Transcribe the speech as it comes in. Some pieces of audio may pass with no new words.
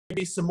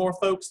be some more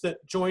folks that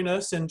join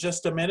us in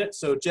just a minute.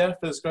 So Jeff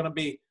is going to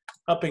be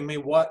helping me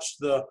watch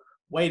the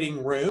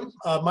waiting room.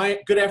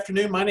 Good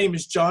afternoon. My name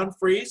is John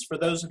Fries. For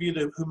those of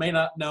you who may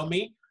not know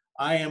me,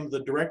 I am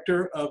the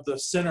director of the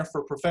Center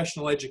for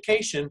Professional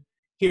Education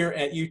here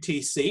at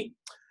UTC.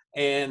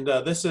 And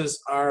this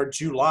is our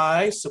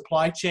July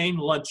Supply Chain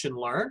Lunch and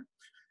Learn.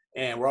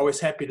 And we're always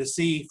happy to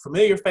see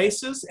familiar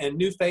faces and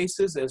new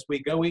faces as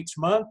we go each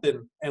month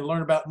and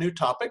learn about new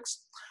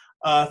topics.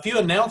 A few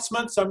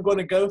announcements I'm going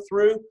to go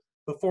through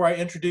before I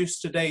introduce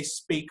today's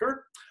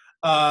speaker.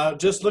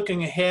 Just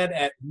looking ahead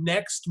at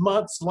next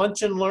month's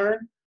Lunch and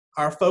Learn,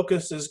 our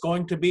focus is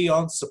going to be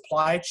on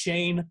supply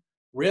chain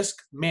risk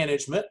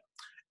management.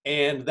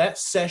 And that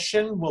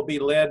session will be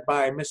led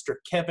by Mr.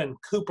 Kevin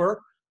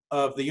Cooper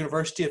of the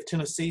University of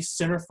Tennessee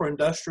Center for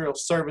Industrial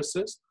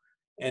Services.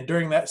 And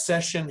during that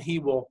session, he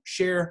will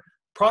share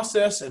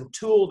process and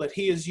tool that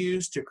he has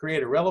used to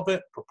create a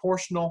relevant,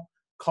 proportional,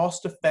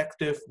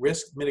 cost-effective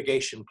risk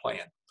mitigation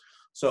plan.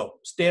 So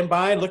stand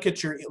by, look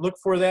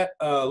for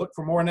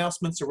more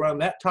announcements around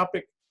that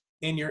topic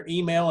in your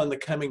email in the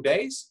coming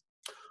days.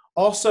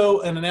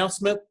 Also, an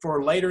announcement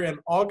for later in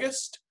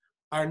August,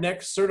 our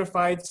next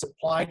Certified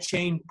Supply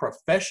Chain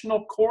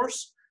Professional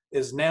course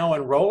is now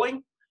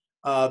enrolling.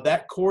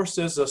 That course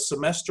is a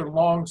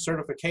semester-long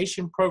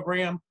certification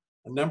program.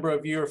 A number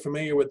of you are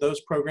familiar with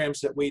those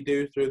programs that we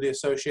do through the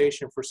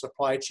Association for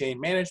Supply Chain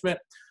Management.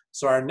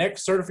 So our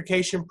next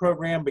certification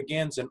program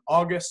begins in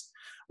August.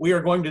 We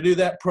are going to do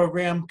that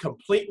program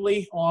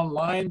completely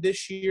online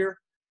this year,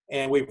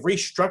 and we've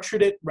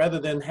restructured it. Rather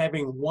than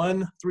having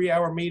 1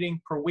 3-hour meeting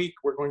per week,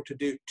 we're going to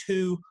do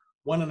 2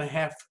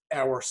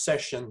 1.5-hour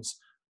sessions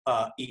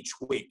each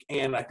week.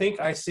 And I think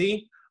I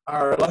see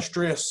our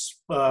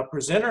illustrious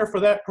presenter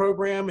for that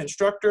program,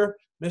 instructor,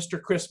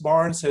 Mr. Chris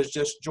Barnes, has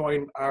just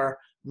joined our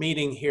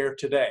meeting here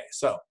today.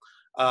 So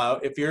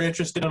if you're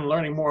interested in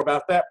learning more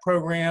about that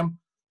program,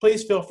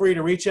 please feel free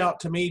to reach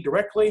out to me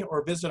directly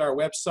or visit our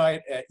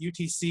website at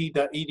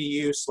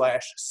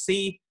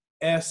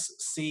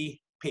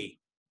utc.edu/CSCP.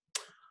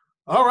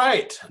 All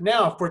right,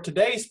 now for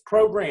today's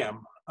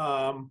program,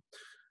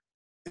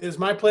 it is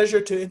my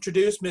pleasure to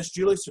introduce Ms.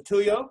 Julie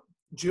Sotulio.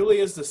 Julie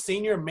is the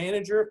Senior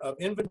Manager of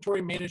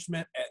Inventory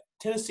Management at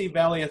Tennessee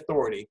Valley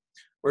Authority,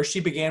 where she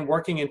began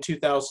working in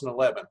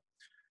 2011.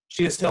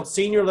 She has held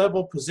senior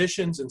level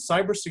positions in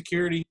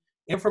cybersecurity,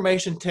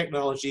 information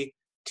technology,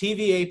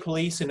 TVA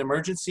police and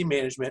emergency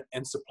management,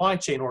 and supply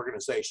chain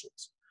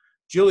organizations.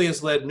 Julie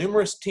has led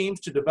numerous teams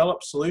to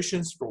develop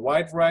solutions for a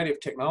wide variety of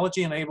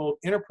technology-enabled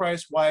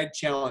enterprise-wide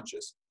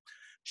challenges.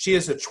 She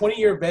is a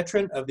 20-year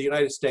veteran of the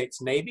United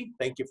States Navy,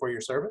 thank you for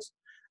your service,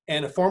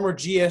 and a former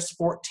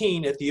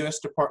GS-14 at the U.S.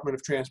 Department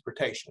of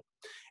Transportation,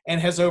 and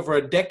has over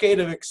a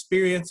decade of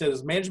experience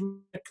as a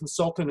management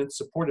consultant in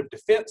support of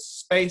defense,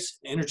 space,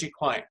 and energy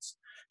clients.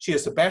 She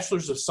has a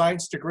Bachelor's of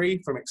Science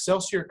degree from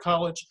Excelsior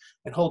College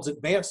and holds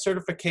advanced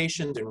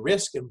certifications in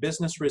risk and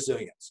business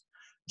resilience.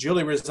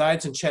 Julie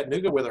resides in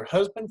Chattanooga with her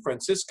husband,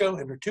 Francisco,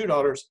 and her 2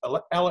 daughters,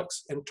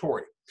 Alex and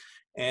Tori.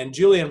 And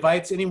Julie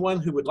invites anyone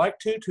who would like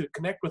to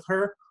connect with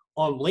her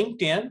on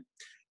LinkedIn.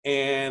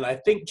 And I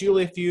think,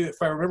 Julie,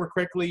 if I remember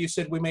correctly, you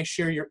said we may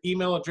share your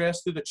email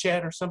address through the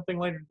chat or something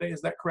later today.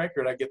 Is that correct,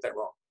 or did I get that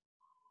wrong?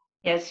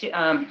 Yes,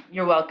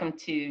 you're welcome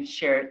to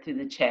share it through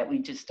the chat. We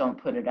just don't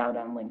put it out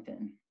on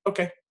LinkedIn.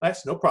 Okay,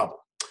 that's no problem.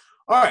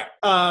 All right,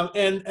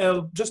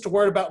 and just a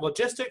word about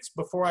logistics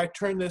before I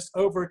turn this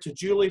over to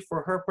Julie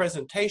for her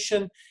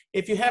presentation.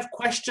 If you have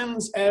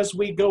questions as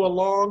we go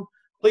along,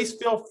 please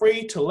feel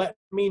free to let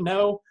me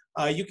know.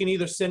 You can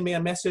either send me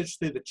a message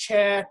through the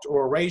chat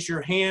or raise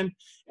your hand.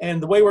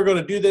 And the way we're going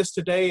to do this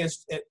today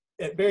is at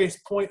various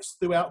points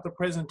throughout the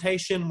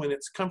presentation, when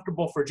it's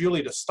comfortable for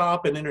Julie to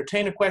stop and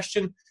entertain a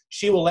question,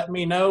 she will let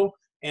me know.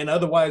 And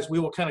otherwise, we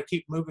will kind of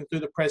keep moving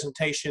through the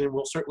presentation, and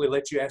we'll certainly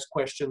let you ask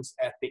questions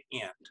at the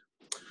end.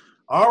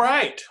 All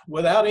right,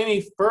 without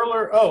any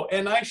further,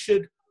 and I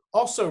should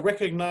also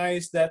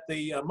recognize that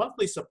the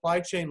monthly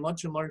supply chain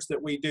lunch and learns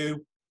that we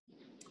do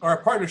are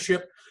a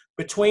partnership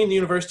between the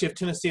University of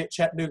Tennessee at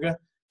Chattanooga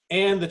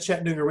and the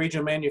Chattanooga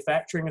Regional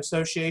Manufacturing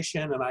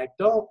Association. And I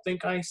don't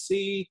think I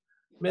see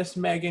Miss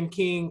Megan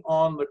King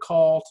on the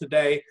call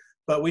today,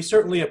 but we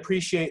certainly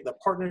appreciate the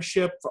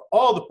partnership for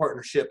all the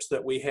partnerships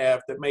that we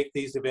have that make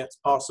these events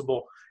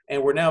possible.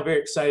 And we're now very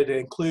excited to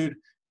include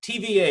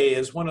TVA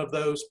as one of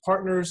those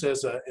partners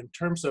in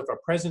terms of a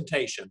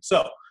presentation.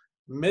 So,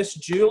 Miss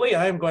Julie,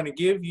 I'm going to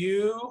give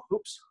you,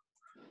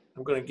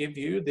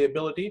 the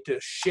ability to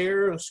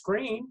share a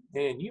screen,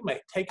 and you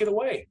may take it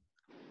away.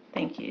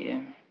 Thank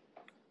you.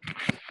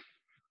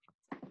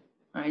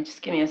 All right,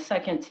 just give me a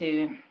second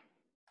to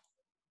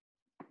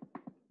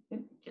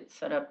get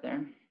set up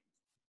there.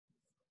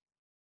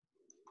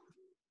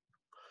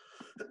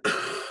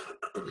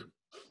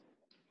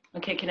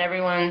 Okay, can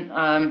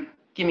everyone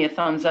give me a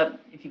thumbs up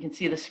if you can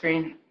see the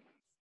screen?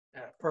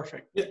 Yeah,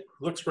 perfect. Yeah,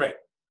 looks great.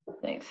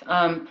 Thanks.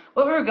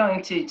 What we're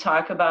going to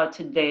talk about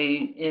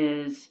today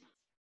is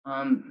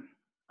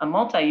a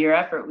multi-year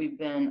effort we've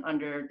been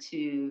under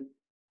to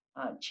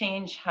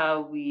change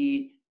how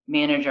we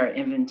manage our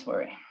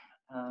inventory.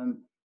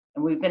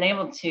 And we've been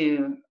able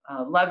to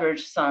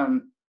leverage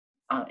some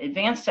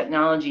advanced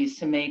technologies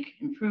to make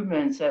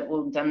improvements that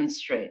we'll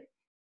demonstrate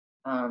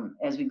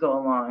as we go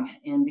along.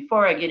 And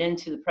before I get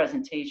into the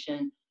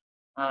presentation,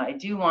 I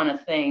do want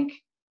to thank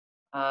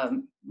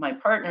my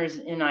partners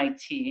in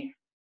IT.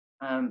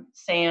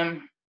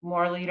 Sam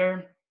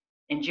Moorleader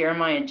and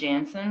Jeremiah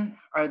Jansen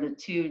are the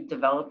two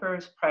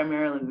developers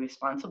primarily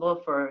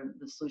responsible for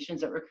the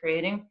solutions that we're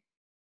creating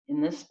in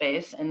this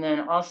space. And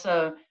then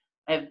also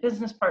I have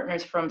business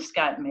partners from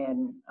Scott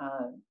Madden.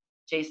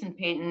 Jason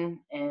Payton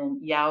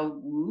and Yao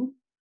Wu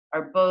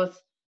are both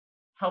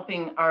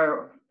helping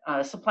our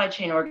supply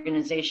chain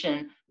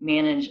organization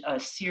manage a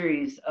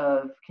series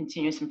of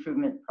continuous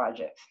improvement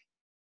projects.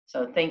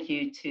 So thank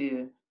you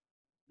to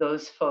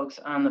those folks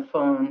on the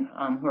phone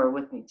who are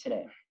with me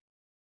today.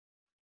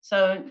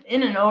 So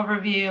in an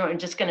overview, I'm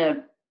just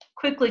gonna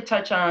quickly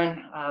touch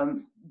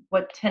on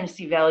what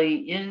Tennessee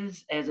Valley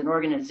is as an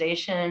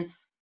organization.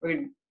 We're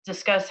gonna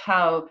discuss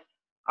how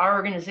our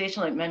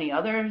organization, like many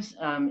others,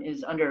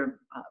 is under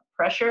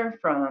pressure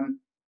from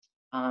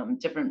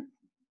different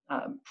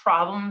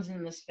problems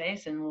in the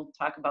space, and we'll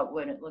talk about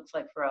what it looks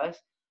like for us.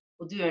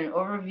 We'll do an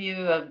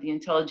overview of the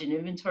Intelligent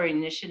Inventory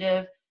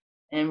Initiative,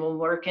 and we'll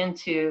work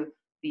into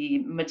the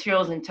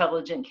Materials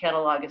Intelligent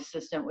Catalog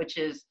Assistant, which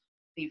is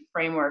the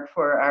framework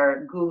for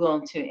our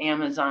Google to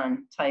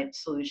Amazon type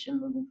solution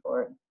moving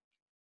forward.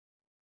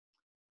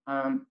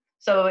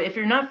 So if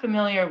you're not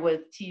familiar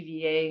with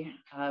TVA,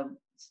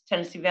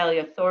 Tennessee Valley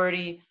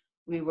Authority,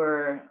 we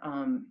were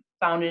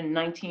founded in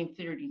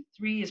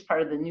 1933 as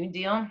part of the New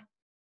Deal.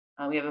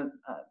 We have a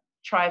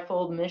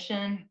trifold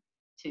mission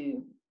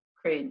to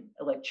create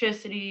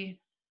electricity,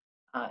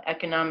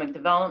 economic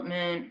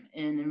development,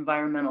 and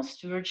environmental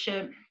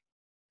stewardship.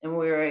 And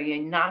we're a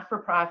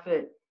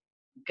not-for-profit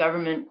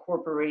government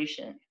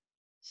corporation.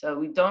 So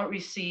we don't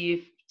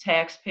receive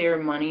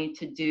taxpayer money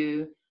to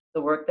do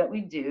the work that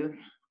we do.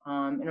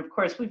 And of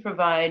course, we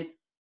provide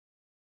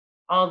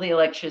all the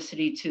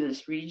electricity to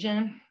this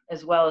region,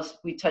 as well as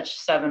we touch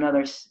 6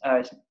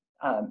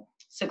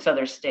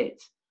 other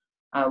states.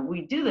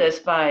 We do this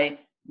by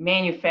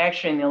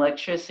manufacturing the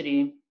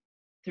electricity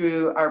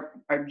through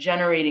our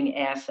generating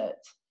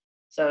assets.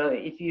 So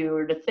if you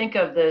were to think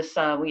of this,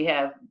 we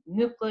have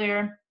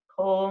nuclear,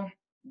 coal,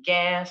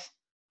 gas,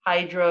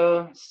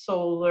 hydro,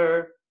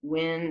 solar,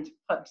 wind,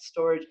 pumped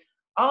storage.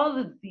 All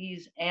of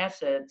these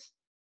assets,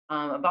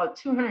 about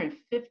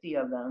 250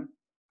 of them,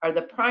 are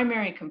the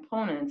primary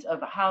components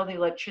of how the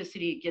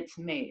electricity gets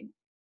made.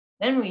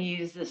 Then we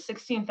use the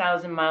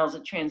 16,000 miles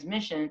of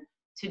transmission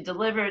to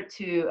deliver it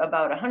to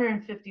about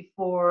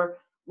 154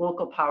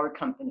 local power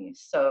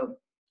companies. So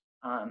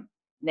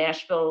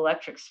Nashville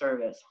Electric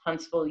Service,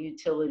 Huntsville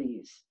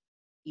Utilities,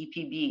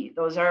 EPB,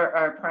 those are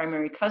our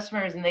primary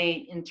customers, and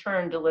they in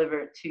turn deliver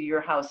it to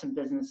your house and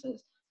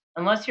businesses,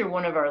 unless you're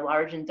one of our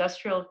large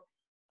industrial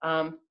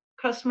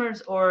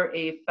customers or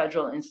a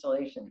federal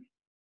installation.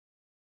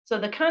 So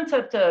the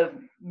concept of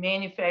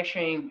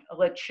manufacturing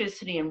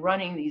electricity and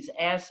running these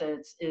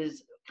assets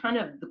is kind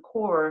of the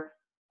core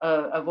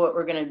of what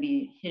we're going to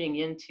be hitting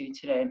into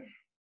today.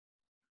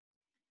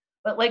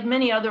 But like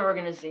many other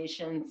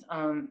organizations,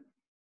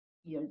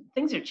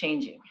 things are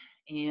changing,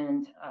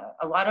 and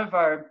a lot of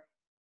our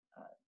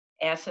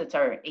assets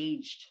are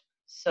aged.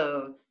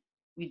 So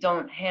we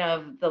don't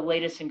have the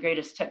latest and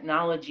greatest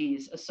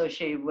technologies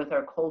associated with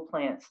our coal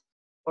plants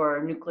or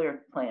our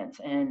nuclear plants.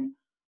 And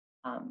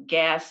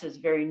gas is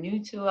very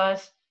new to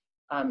us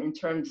in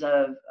terms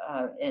of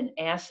an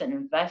asset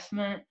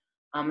investment,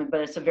 but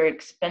it's a very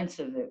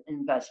expensive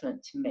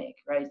investment to make,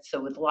 right?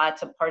 So with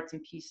lots of parts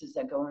and pieces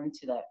that go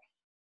into that.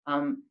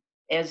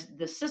 As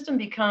the system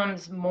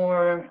becomes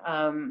more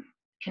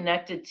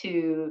connected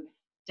to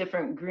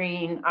different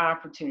green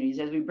opportunities,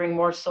 as we bring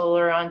more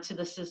solar onto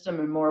the system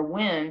and more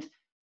wind,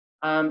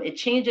 it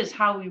changes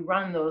how we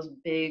run those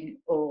big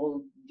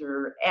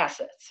older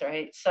assets,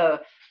 right? So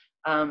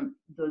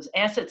those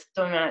assets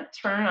do not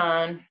turn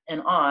on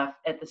and off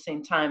at the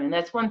same time, and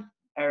that's one,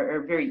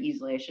 or very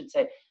easily, I should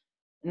say.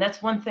 And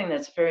that's one thing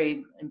that's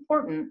very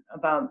important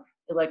about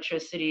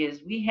electricity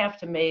is we have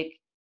to make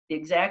the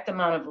exact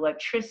amount of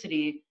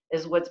electricity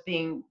as what's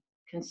being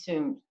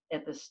consumed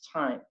at this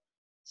time.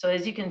 So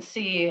as you can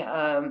see,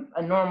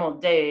 a normal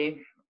day,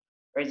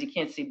 or as you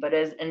can't see, but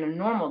as in a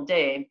normal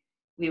day,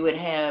 we would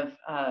have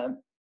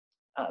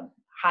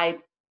high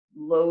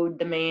load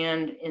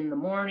demand in the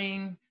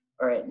morning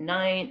or at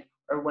night,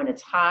 or when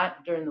it's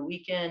hot during the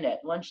weekend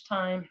at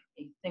lunchtime,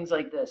 things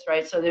like this,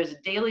 right? So there's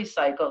daily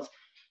cycles,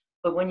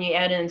 but when you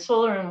add in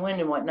solar and wind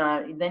and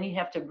whatnot, then you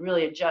have to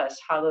really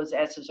adjust how those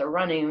assets are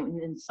running.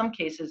 In some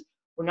cases,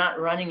 we're not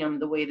running them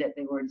the way that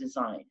they were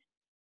designed.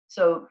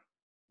 So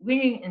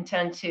we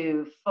intend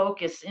to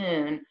focus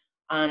in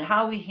on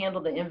how we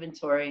handle the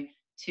inventory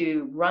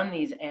to run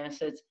these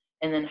assets,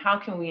 and then how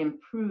can we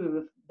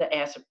improve the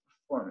asset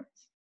performance.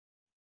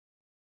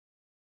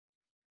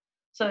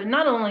 So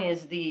not only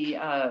is the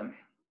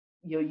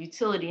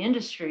utility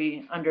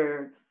industry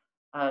under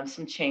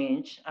some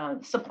change.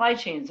 Supply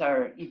chains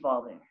are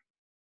evolving.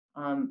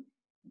 Um,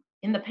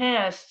 in the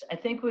past, I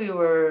think we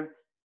were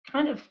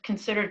kind of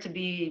considered to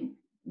be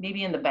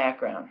maybe in the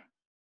background.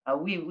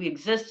 We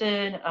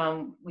existed.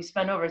 We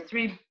spent over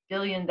 $3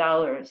 billion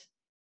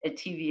at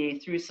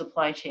TVA through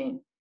supply chain.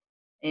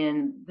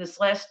 And this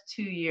last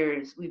 2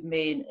 years, we've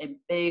made a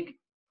big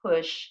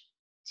push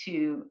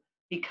to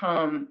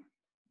become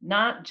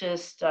not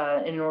just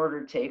an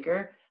order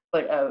taker,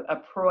 but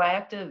a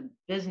proactive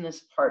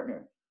business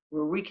partner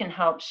where we can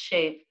help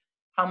shape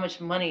how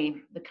much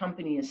money the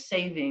company is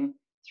saving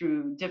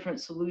through different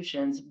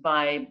solutions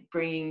by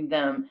bringing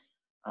them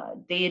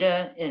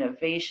data,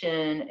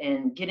 innovation,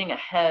 and getting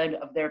ahead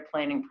of their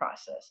planning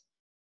process.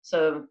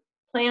 So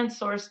Plan,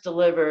 Source,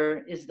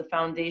 Deliver is the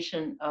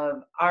foundation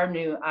of our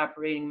new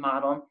operating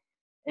model.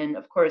 And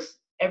of course,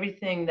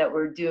 everything that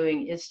we're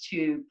doing is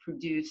to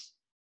produce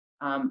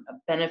a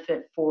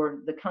benefit for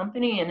the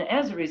company. And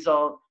as a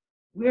result,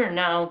 we are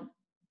now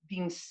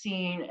being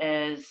seen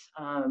as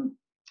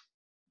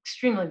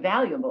extremely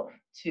valuable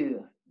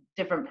to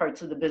different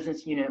parts of the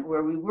business unit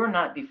where we were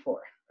not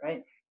before,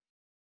 right?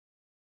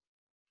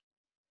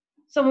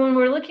 So when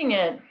we're looking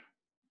at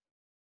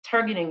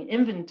targeting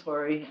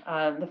inventory,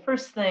 the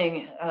first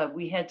thing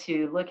we had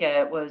to look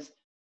at was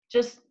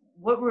just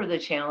what were the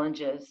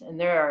challenges, and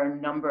there are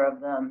a number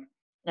of them.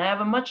 And I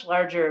have a much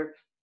larger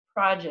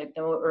project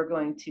than what we're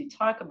going to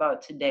talk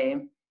about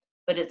today,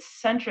 but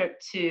it's centric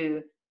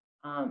to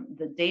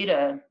the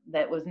data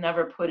that was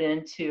never put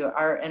into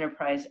our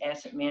enterprise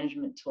asset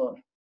management tool,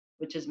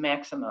 which is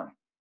Maximo.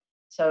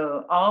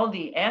 So all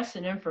the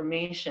asset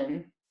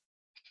information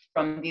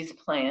from these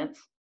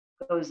plants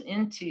goes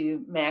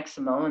into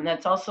Maximo, and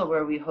that's also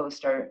where we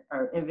host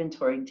our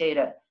inventory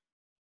data.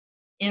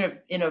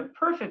 In a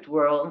perfect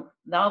world,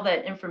 now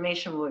that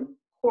information would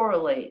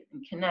correlate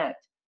and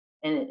connect,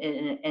 and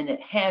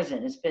it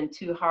hasn't. It's been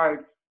too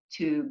hard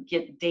to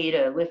get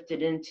data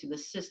lifted into the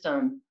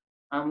system.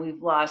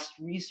 We've lost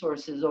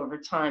resources over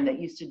time that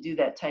used to do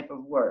that type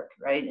of work,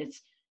 right?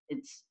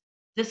 It's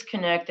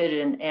disconnected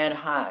and ad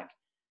hoc.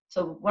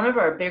 So one of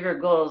our bigger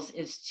goals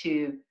is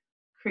to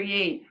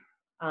create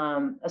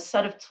a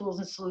set of tools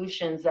and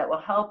solutions that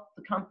will help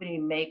the company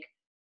make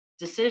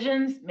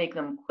decisions, make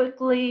them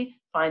quickly,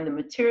 find the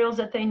materials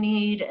that they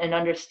need, and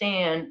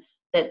understand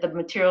that the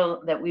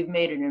material that we've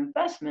made an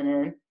investment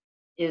in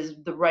is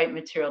the right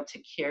material to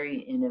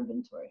carry in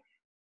inventory.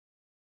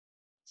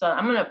 So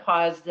I'm going to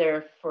pause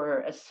there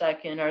for a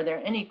second. Are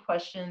there any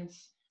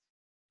questions?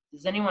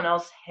 Does anyone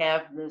else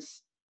have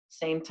this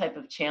same type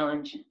of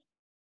challenge?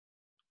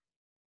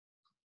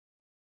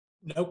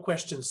 No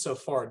questions so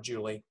far,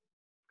 Julie.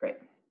 Great.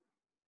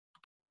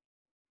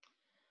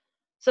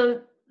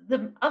 So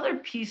the other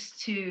piece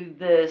to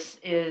this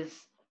is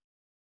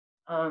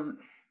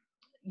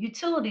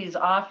utilities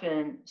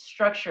often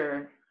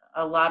structure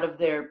a lot of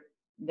their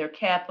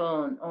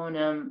capital and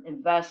O&M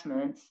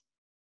investments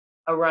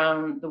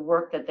around the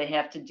work that they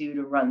have to do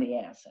to run the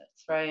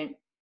assets, right?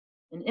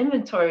 And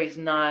inventory is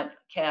not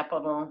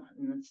capital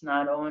and it's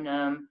not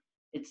O&M.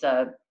 It's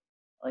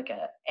like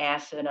an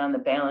asset on the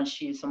balance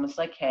sheet. It's almost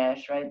like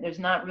cash, right? There's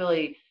not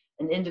really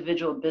an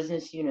individual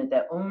business unit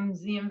that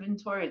owns the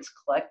inventory. It's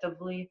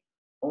collectively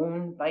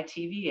owned by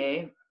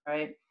TVA,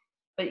 right?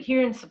 But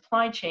here in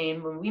supply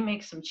chain, when we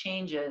make some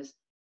changes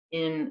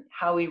in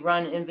how we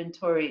run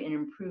inventory and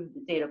improve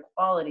the data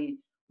quality,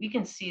 we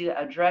can see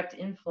a direct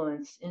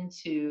influence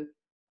into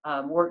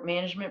work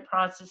management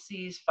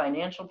processes,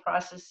 financial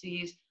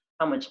processes,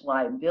 how much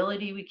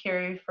liability we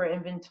carry for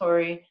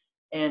inventory,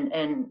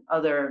 and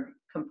other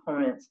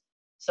components.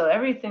 So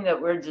everything that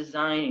we're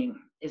designing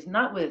is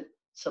not with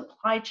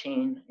supply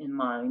chain in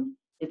mind,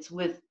 it's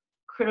with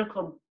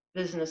critical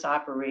business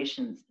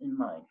operations in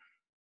mind.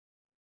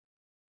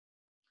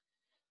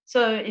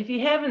 So if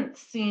you haven't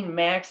seen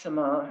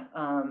Maximo,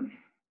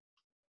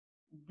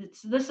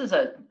 this is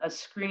a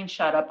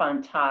screenshot up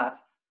on top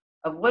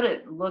of what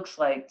it looks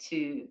like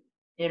to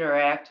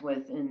interact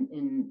with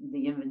in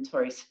the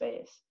inventory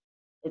space.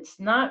 It's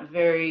not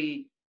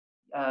very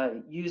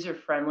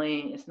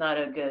user-friendly. It's not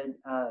a good,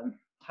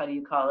 how do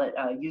you call it,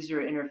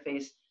 user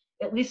interface,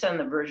 at least on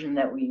the version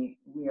that we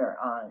are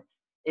on.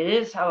 It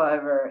is,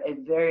 however, a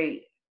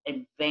very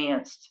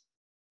advanced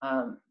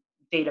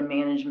data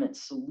management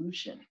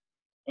solution,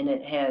 and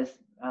it has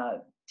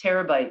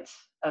terabytes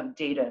of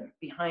data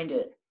behind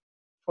it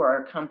for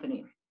our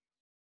company.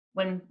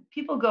 When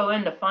people go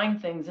in to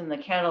find things in the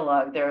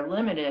catalog, they're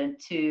limited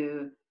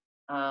to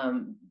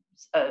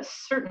a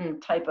certain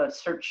type of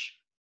search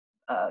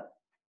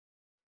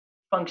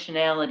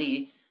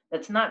functionality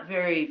that's not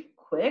very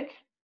quick,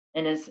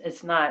 and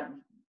it's not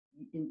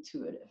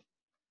intuitive.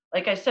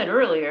 Like I said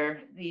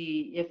earlier,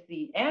 if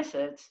the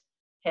assets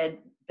had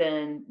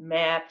been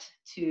mapped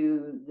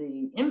to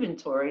the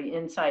inventory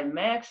inside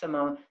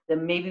Maximo,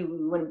 then maybe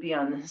we wouldn't be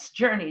on this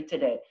journey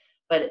today.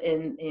 But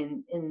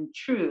in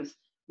truth,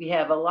 we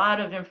have a lot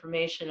of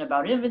information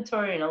about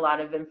inventory and a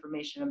lot of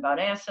information about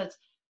assets,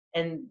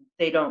 and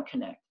they don't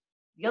connect.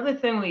 The other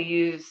thing we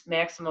use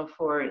Maximo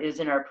for is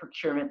in our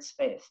procurement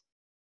space.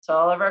 So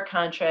all of our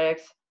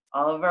contracts,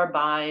 all of our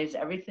buys,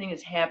 everything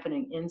is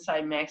happening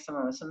inside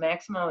Maximo. So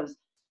Maximo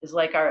is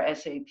like our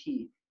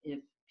SAP, if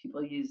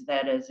people use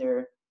that as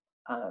their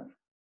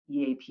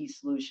EAP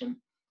solution.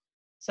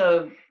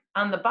 So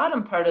on the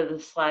bottom part of the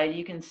slide,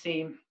 you can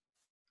see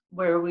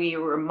where we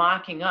were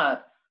mocking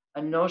up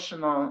a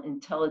notional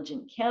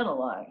intelligent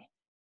catalog.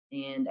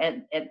 And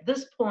at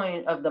this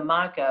point of the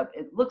mock-up,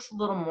 it looks a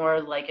little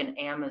more like an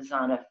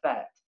Amazon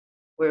effect,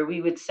 where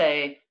we would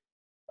say,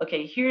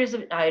 okay, here's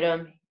an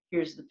item,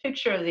 here's the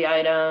picture of the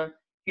item,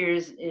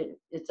 here's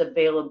its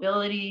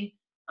availability,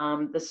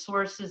 the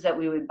sources that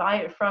we would buy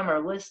it from are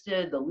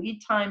listed, the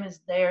lead time is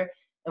there,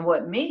 and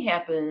what may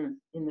happen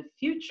in the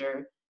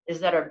future is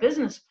that our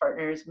business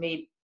partners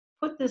may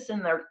put this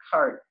in their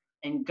cart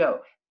and go,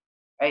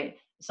 right?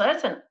 So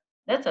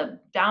that's a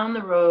down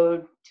the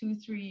road, 2-3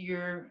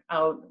 year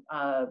out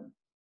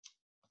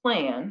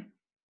plan,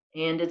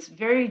 and it's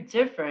very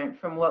different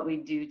from what we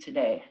do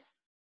today.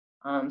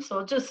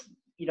 So just,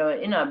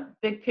 in a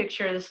big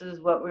picture, this is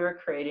what we were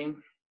creating.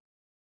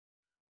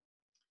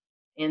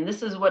 And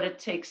this is what it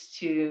takes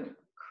to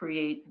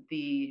create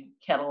the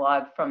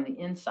catalog from the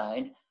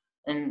inside.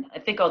 And I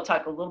think I'll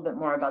talk a little bit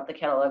more about the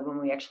catalog when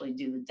we actually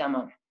do the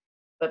demo.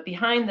 But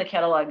behind the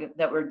catalog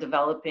that we're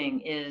developing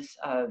is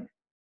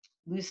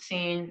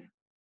Lucene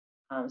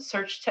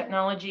search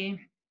technology.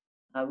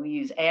 We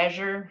use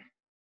Azure.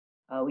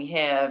 We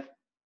have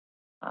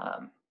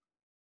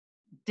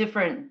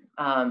different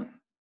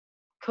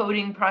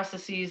coding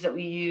processes that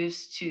we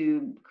use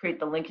to create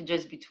the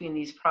linkages between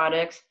these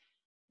products.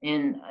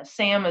 And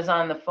Sam is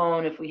on the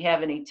phone if we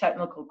have any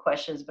technical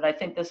questions, but I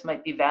think this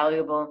might be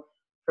valuable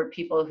for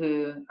people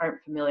who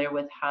aren't familiar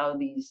with how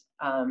these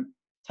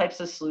types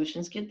of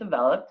solutions get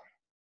developed.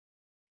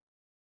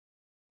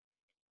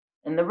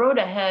 And the road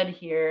ahead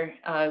here,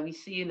 we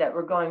see that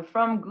we're going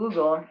from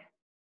Google,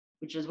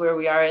 which is where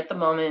we are at the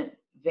moment,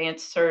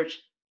 advanced search,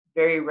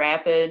 very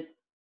rapid,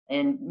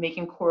 and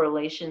making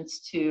correlations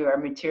to our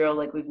material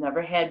like we've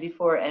never had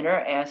before and our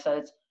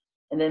assets,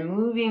 and then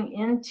moving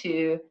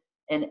into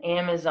an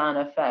Amazon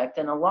effect.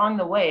 And along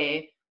the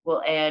way,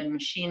 we'll add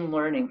machine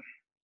learning,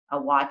 a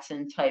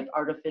Watson type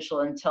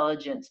artificial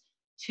intelligence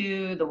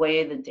to the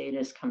way the data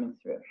is coming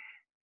through.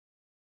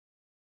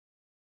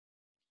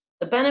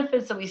 The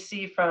benefits that we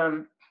see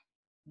from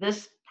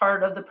this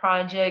part of the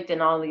project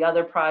and all the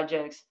other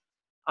projects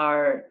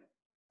are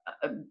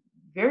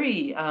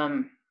very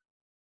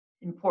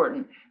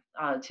important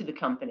to the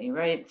company,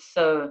 right?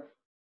 So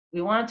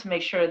we want to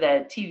make sure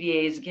that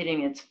TVA is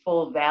getting its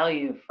full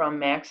value from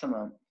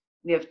Maximo.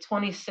 We have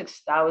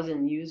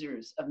 26,000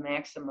 users of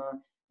Maximo,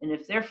 and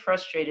if they're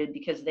frustrated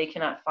because they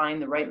cannot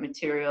find the right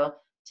material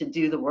to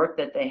do the work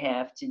that they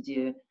have to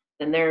do,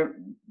 then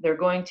they're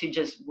going to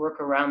just work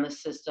around the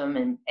system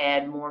and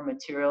add more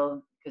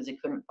material because they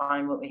couldn't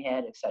find what we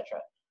had, etc.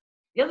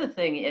 The other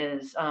thing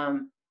is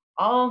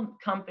all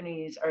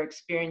companies are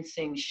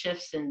experiencing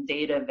shifts in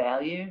data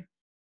value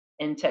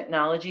and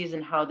technologies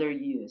and how they're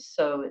used.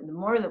 So the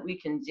more that we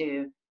can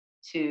do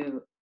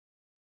to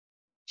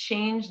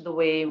change the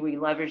way we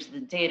leverage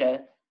the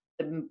data,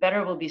 the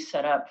better we'll be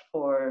set up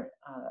for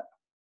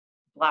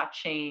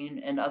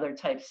blockchain and other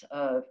types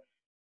of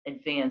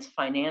advanced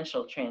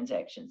financial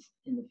transactions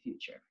in the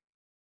future.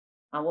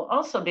 We'll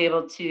also be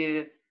able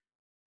to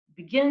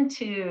begin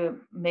to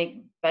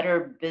make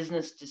better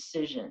business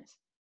decisions.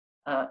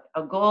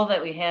 A goal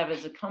that we have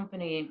as a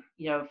company,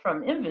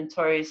 from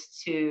inventories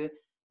to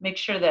make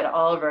sure that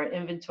all of our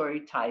inventory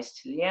ties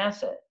to the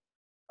asset.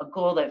 A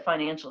goal that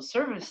financial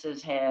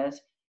services has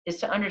is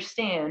to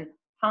understand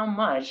how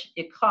much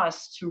it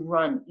costs to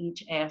run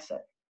each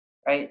asset,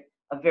 right?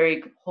 A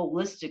very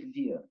holistic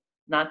view,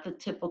 not the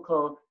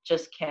typical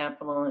just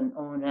capital and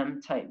O&M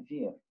type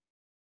view.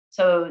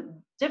 So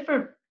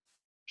different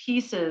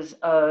pieces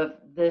of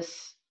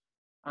this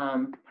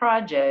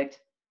project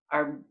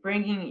are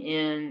bringing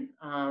in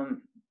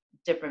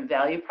different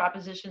value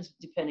propositions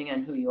depending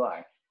on who you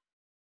are.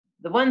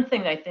 The one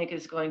thing I think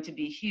is going to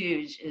be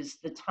huge is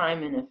the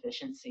time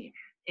inefficiency.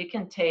 It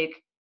can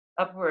take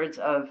upwards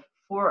of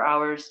 4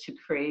 hours to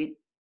create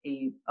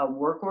a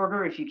work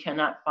order if you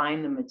cannot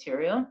find the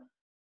material,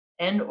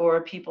 and or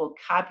people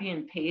copy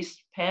and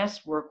paste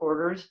past work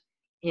orders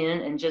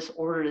in and just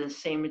order the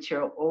same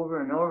material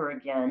over and over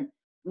again,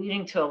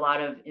 leading to a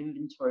lot of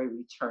inventory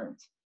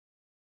returns.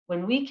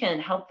 When we can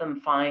help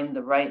them find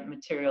the right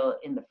material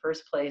in the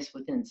first place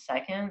within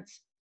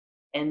seconds,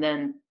 and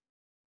then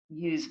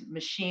use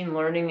machine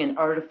learning and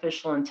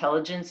artificial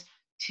intelligence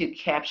to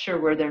capture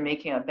where they're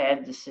making a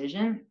bad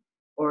decision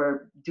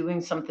or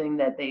doing something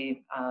that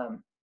we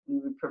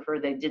would prefer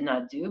they did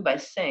not do, by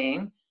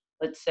saying,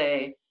 let's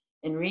say,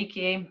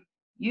 Enrique,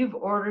 you've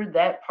ordered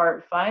that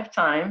part 5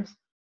 times,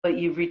 but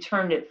you've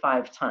returned it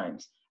 5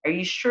 times. Are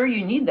you sure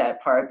you need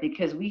that part?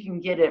 Because we can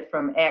get it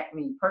from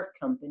Acme Part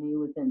Company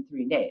within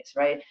 3 days,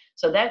 right?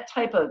 So that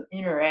type of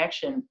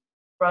interaction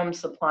from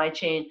supply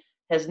chain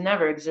has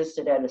never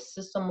existed at a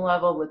system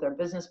level with our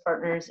business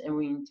partners, and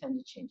we intend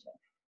to change that.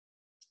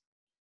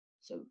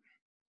 So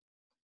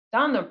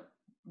down the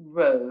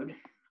road,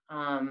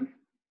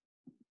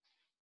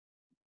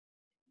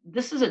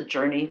 this is a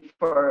journey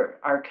for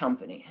our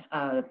company,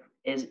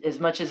 as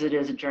much as it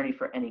is a journey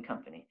for any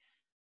company.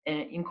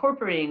 And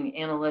incorporating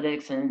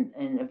analytics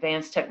and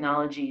advanced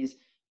technologies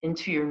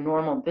into your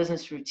normal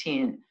business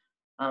routine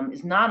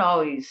is not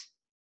always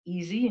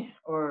easy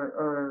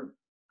or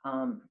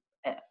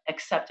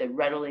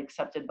readily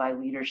accepted by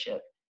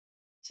leadership.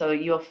 So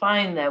you'll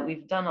find that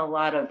we've done a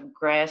lot of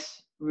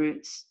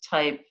grassroots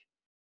type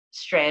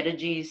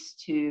strategies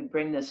to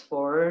bring this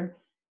forward.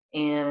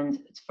 And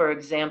for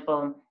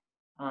example,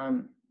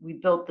 we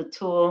built the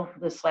tool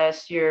this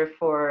last year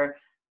for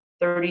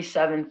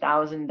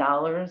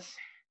 $37,000.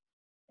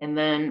 And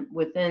then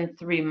within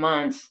 3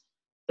 months,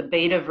 the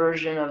beta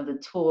version of the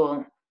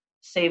tool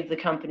saved the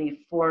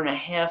company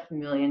 $4.5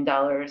 million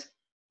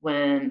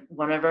when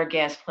one of our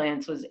gas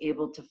plants was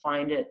able to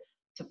find an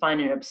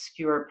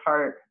obscure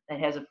part that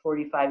has a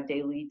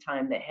 45-day lead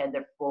time that had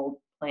their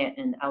full plant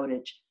in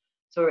outage.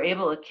 So we're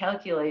able to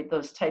calculate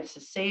those types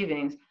of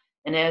savings.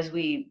 And as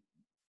we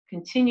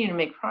continue to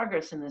make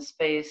progress in this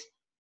space,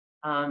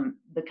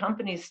 the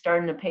company's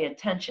starting to pay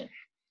attention.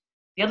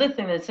 The other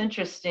thing that's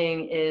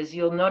interesting is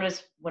you'll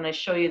notice when I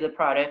show you the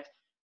product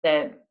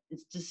that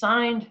it's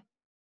designed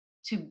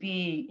to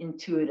be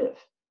intuitive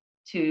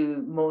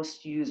to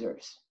most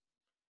users.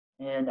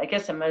 And I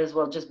guess I might as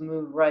well just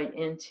move right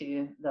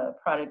into the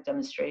product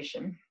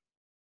demonstration.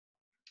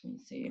 Let me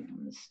see, I'm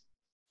gonna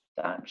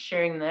stop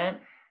sharing that.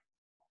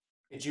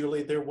 Hey,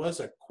 Julie, there was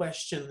a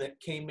question that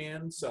came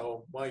in,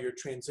 so while you're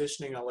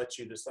transitioning, I'll let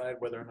you decide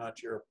whether or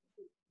not you're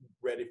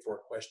ready for a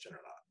question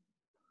or not.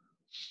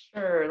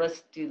 Sure,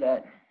 let's do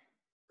that.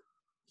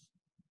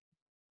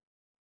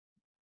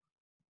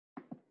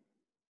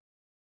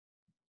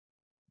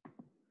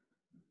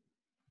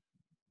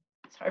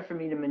 It's hard for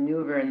me to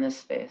maneuver in this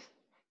space.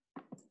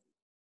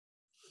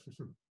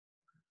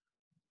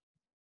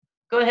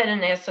 Go ahead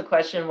and ask the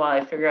question while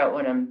I figure out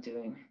what I'm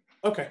doing.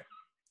 Okay.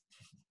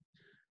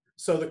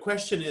 So the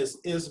question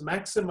is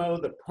Maximo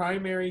the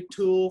primary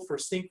tool for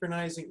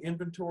synchronizing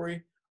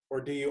inventory,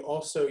 or do you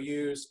also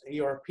use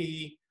ERP,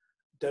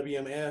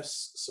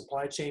 WMS,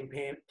 supply chain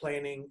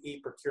planning,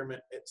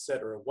 e-procurement,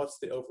 etc.? What's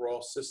the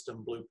overall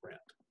system blueprint?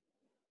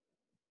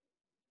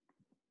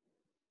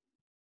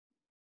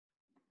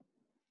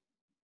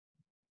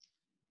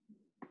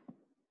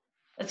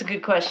 That's a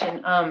good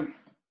question.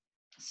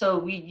 So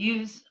we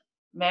use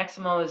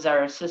Maximo as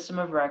our system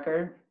of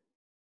record.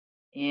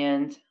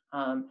 And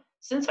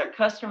since our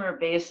customer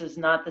base is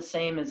not the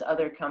same as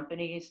other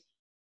companies,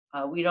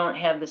 we don't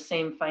have the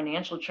same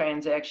financial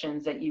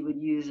transactions that you would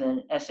use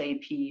an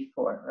SAP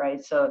for,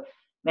 right? So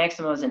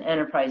Maximo is an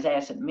enterprise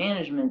asset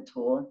management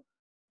tool,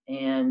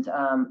 and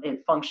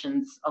it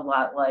functions a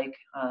lot like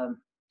an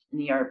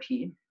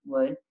ERP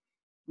would.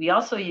 We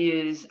also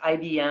use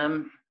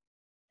IBM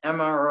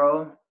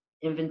MRO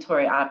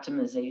inventory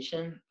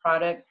optimization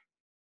product,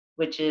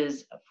 which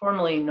is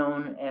formerly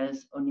known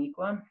as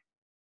Oniqua.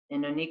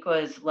 And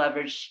Oniqua is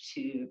leveraged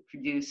to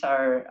produce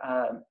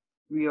our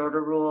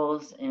reorder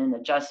rules and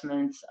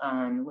adjustments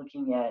on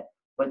looking at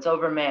what's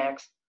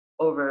overmax,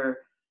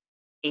 over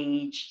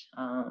aged,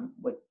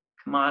 what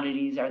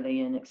commodities are they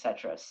in,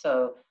 etc.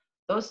 So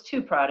those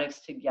two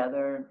products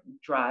together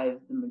drive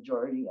the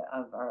majority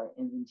of our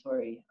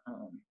inventory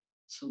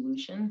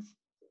solutions.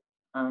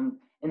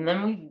 And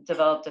then we've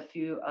developed a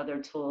few other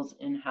tools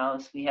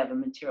in-house. We have a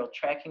material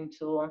tracking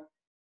tool,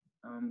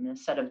 and a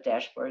set of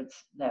dashboards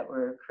that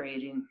we're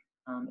creating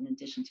in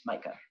addition to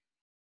MICA.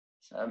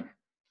 So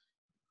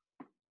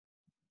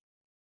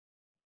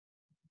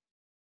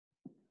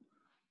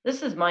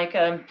this is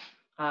MICA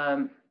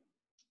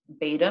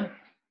beta,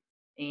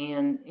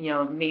 and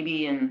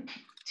maybe in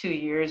 2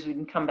 years we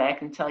can come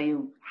back and tell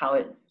you how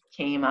it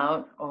came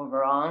out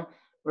overall.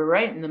 We're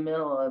right in the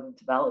middle of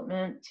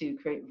development to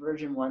create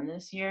version 1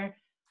 this year.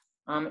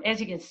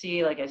 As you can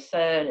see, like I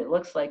said, it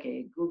looks like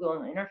a Google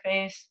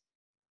interface.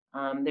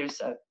 There's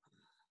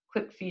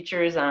quick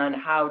features on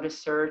how to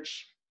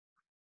search,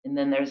 and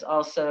then there's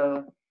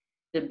also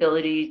the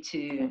ability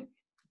to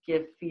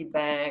give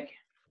feedback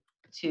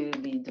to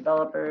the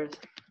developers.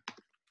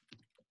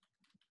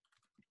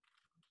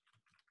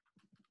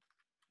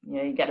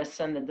 You got to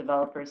send the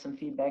developers some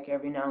feedback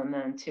every now and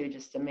then too,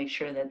 just to make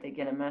sure that they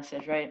get a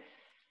message right.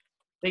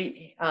 But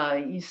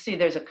you see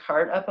there's a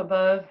cart up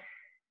above,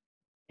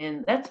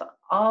 and that's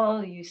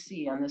all you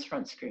see on this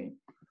front screen.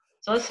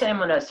 So let's say I'm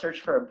going to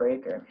search for a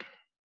breaker.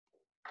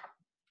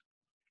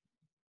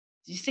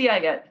 You see I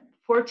got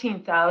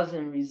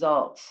 14,000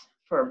 results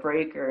for a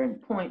breaker in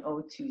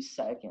 0.02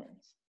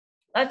 seconds.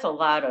 That's a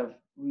lot of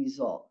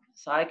results.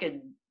 So I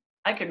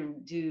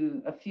could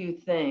do a few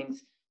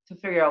things to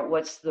figure out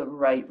what's the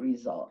right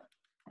result.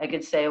 I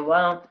could say,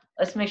 well,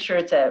 let's make sure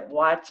it's at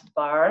Watts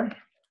Bar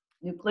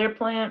nuclear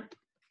plant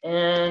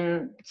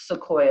and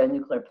Sequoia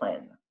nuclear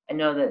plant. I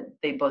know that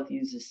they both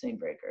use the same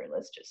breaker.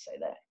 Let's just say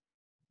that.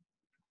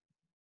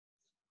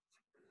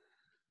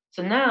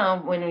 So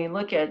now when we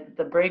look at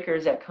the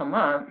breakers that come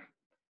up,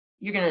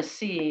 you're going to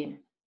see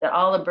that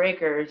all the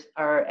breakers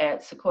are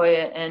at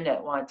Sequoia and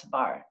at Watts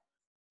Bar.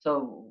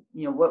 So,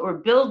 you know, what we're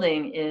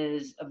building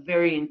is a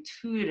very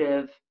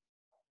intuitive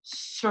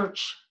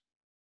search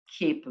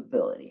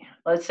capability.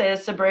 Let's say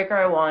it's the breaker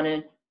I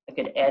wanted. I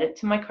could add it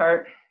to my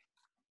cart.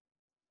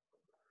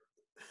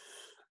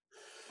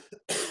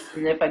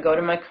 And if I go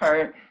to my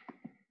cart,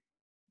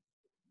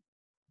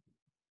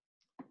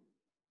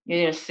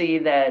 you're going to see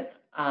that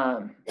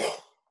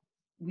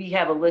we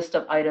have a list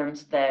of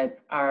items that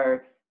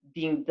are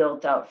being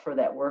built out for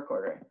that work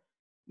order.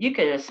 You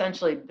could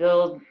essentially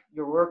build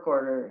your work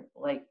order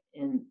like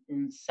in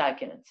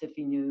seconds if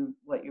you knew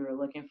what you were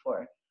looking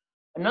for.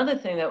 Another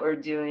thing that we're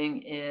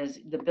doing is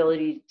the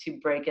ability to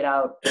break it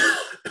out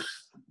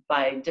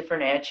by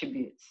different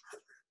attributes.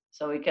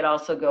 So we could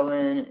also go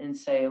in and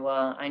say,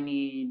 well, I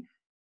need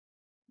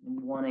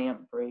 1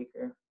 amp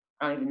breaker.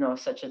 I don't even know if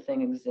such a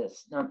thing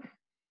exists. No.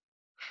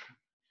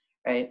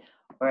 Right?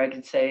 Or I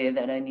could say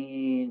that I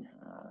need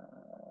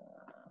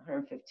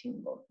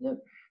 115 volt.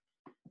 Nope.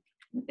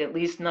 At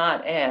least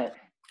not at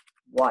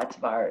Watts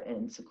Bar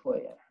and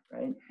Sequoia,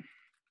 right?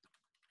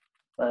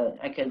 But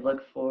I could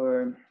look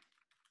for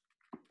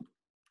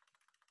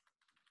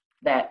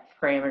that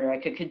parameter. I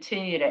could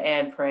continue to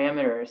add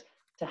parameters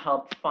to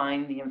help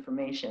find the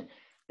information.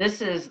 This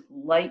is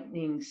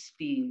lightning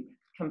speed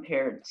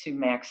compared to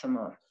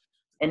Maximo.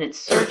 And it's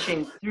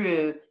searching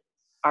through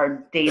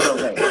our data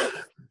lake.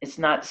 It's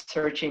not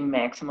searching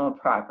Maximo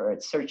proper,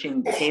 it's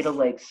searching data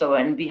lake. So,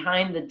 and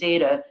behind the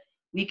data,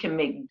 we can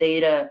make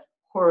data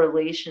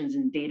correlations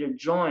and data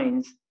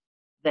joins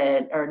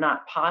that are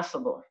not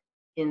possible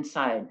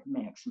inside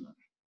Maximo.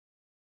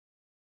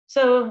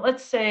 So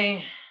let's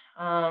say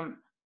I'm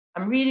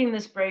reading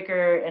this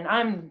breaker and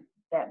I'm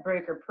that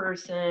breaker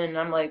person.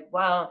 I'm like,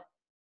 wow,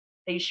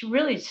 they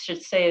really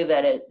should say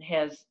that it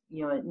has,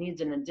 you know, it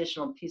needs an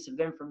additional piece of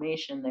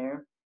information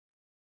there.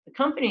 The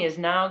company is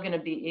now going to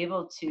be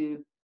able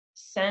to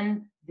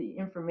send the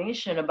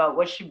information about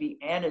what should be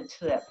added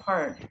to that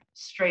part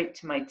straight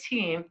to my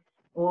team.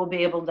 We'll be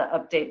able to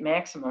update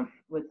Maximo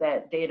with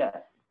that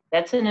data.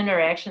 That's an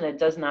interaction that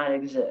does not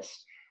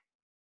exist.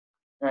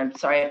 And I'm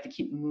sorry I have to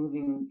keep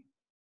moving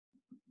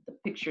the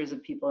pictures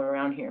of people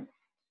around here.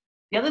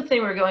 The other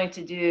thing we're going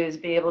to do is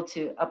be able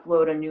to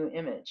upload a new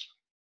image.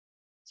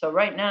 So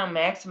right now,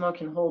 Maximo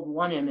can hold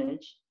 1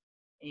 image,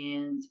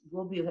 and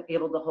we'll be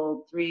able to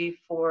hold 3,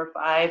 4,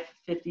 5,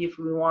 50 if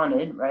we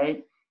wanted,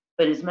 right?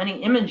 But as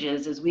many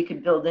images as we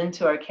could build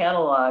into our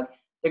catalog,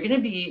 they're going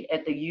to be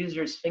at the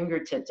user's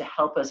fingertip to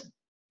help us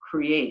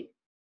create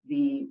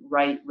the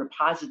right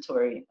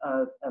repository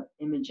of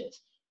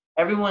images.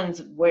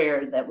 Everyone's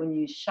aware that when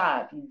you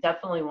shop, you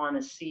definitely want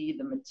to see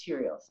the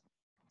materials.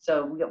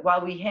 So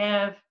while we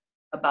have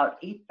about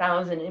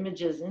 8,000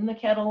 images in the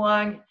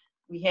catalog,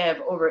 we have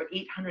over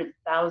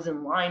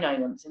 800,000 line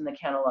items in the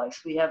catalog.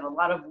 So we have a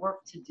lot of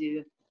work to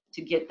do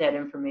to get that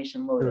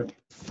information loaded.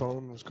 Your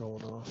phone was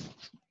going off.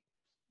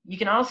 You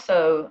can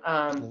also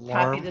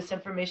copy this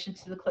information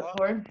to the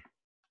clipboard.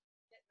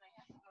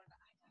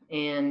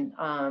 And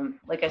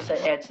like I said,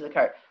 add to the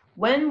cart.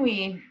 When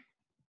we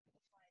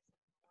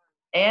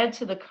add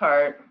to the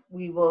cart,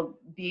 we will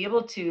be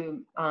able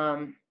to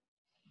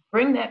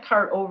bring that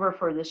cart over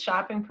for the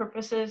shopping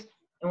purposes,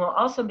 and we'll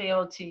also be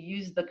able to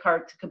use the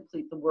cart to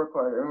complete the work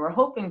order. And we're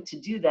hoping to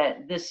do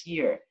that this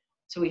year.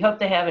 So we hope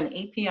to have an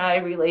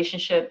API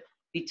relationship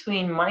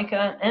between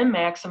MICA and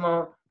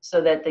Maximo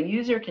so that the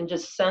user can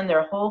just send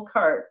their whole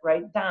cart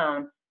right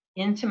down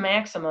into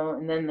Maximo,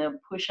 and then they'll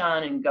push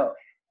on and go.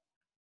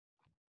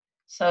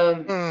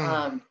 So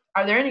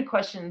are there any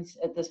questions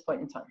at this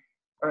point in time,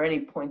 or any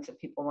points that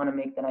people want to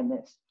make that I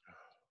missed?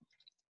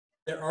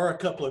 There are a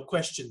couple of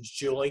questions,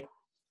 Julie.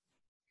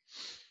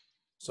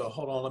 So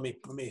hold on, let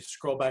me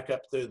scroll back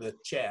up through the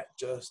chat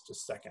just a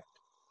second.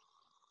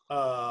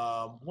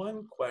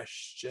 One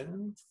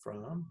question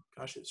from,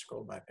 gosh, it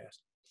scrolled by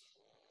past.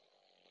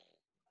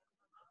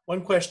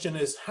 One question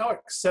is, how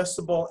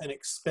accessible and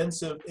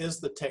expensive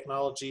is the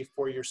technology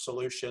for your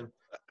solution,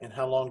 and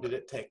how long did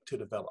it take to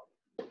develop?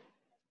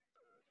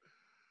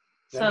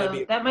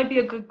 That might be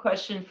a good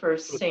question for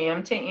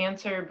Sam to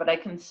answer, but I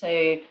can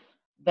say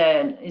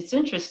that it's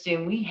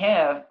interesting. We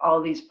have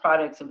all these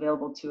products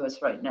available to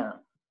us right now.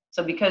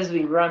 So because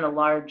we run a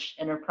large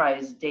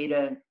enterprise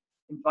data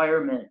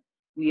environment,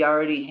 we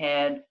already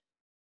had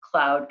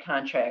cloud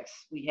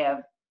contracts. We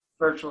have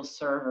virtual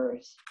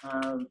servers.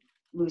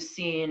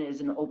 Lucene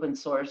is an open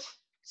source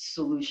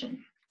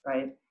solution,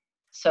 right?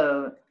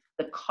 So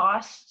the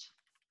cost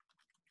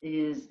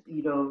is,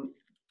 you know,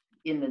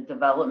 in the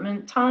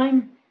development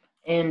time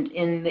and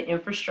in the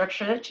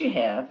infrastructure that you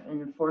have.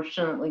 And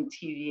unfortunately,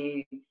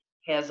 TVA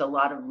has a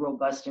lot of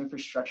robust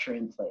infrastructure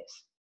in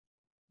place.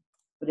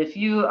 But if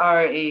you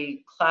are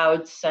a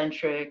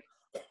cloud-centric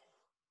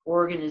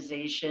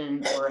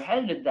organization or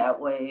headed that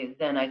way,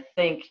 then I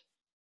think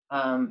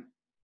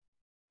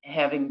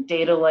having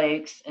data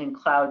lakes and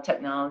cloud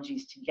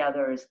technologies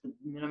together is the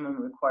minimum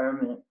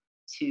requirement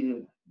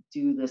to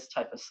do this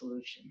type of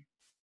solution.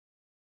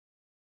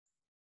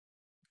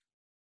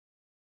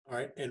 All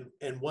right,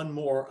 and one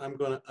more, I'm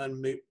going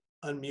to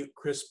unmute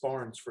Chris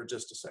Barnes for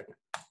just a second.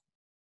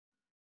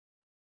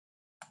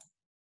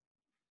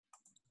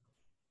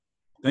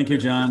 Thank you,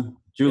 John.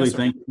 Julie, Yes,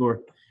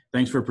 sir.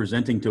 thanks for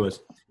presenting to us.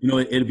 You know,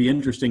 it'd be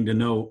interesting to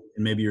know,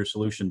 and maybe your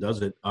solution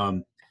does it.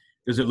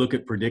 Does it look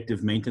at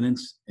predictive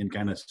maintenance and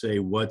kind of say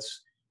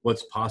what's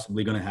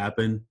possibly going to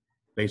happen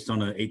based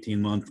on an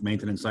 18-month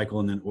maintenance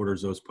cycle, and then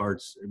orders those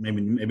parts?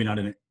 Maybe not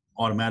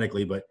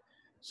automatically, but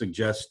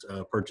suggest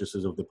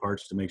purchases of the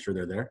parts to make sure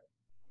they're there.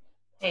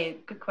 Hey,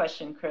 good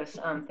question, Chris.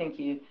 Thank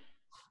you.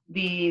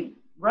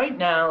 Right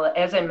now,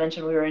 as I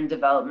mentioned, we were in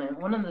development.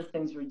 One of the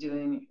things we're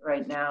doing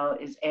right now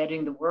is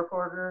adding the work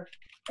order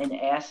and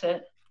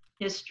asset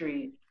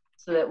history,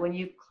 so that when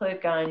you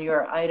click on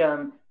your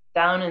item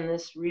down in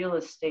this real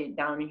estate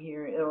down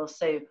here, it will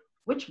say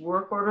which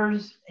work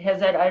orders has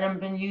that item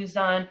been used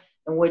on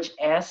and which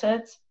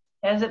assets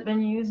has it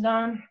been used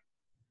on.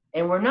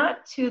 And we're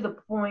not to the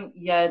point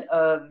yet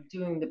of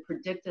doing the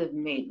predictive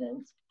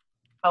maintenance.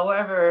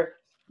 However,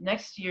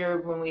 next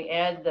year, when we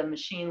add the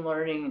machine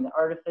learning and the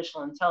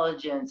artificial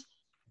intelligence,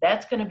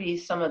 that's going to be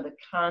some of the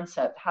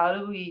concept. How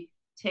do we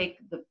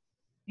take the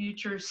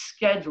future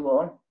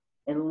schedule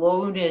and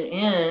load it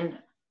in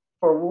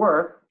for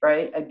work,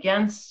 right,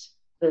 against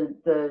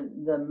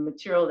the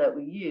material that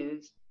we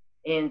use,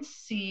 and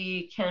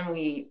see, can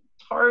we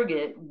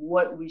target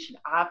what we should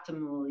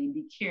optimally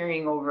be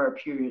carrying over a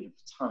period of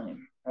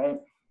time, right?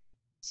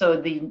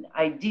 So the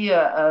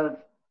idea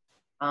of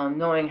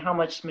knowing how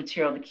much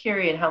material to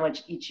carry and how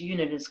much each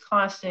unit is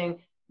costing,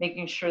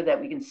 making sure that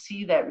we can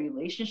see that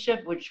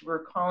relationship, which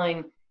we're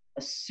calling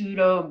a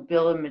pseudo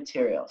bill of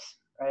materials,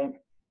 right?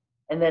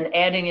 And then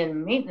adding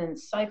in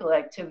maintenance cycle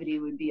activity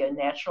would be a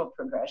natural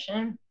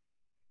progression,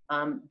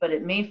 but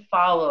it may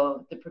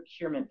follow the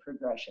procurement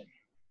progression,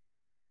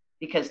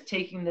 because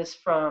taking this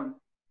from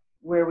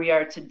where we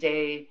are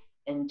today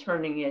and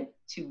turning it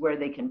to where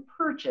they can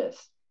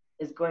purchase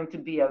is going to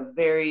be a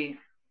very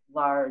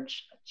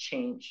large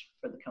change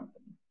for the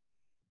company.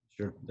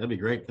 Sure, that'd be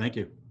great. Thank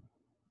you.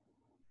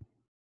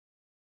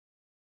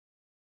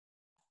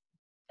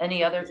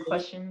 Any other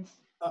questions?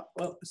 Well,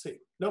 let's see.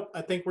 Nope,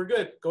 I think we're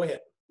good. Go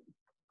ahead.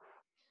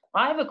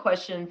 I have a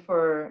question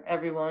for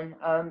everyone.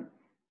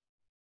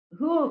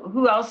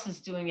 Who else is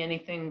doing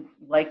anything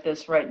like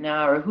this right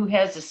now, or who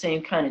has the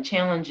same kind of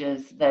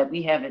challenges that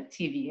we have at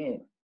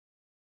TVA?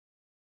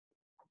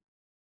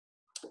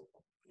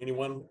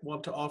 Anyone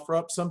want to offer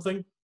up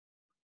something?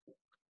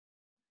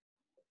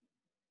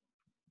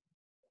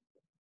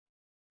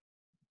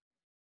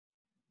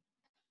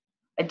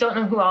 I don't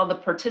know who all the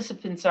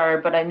participants are,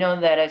 but I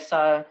know that I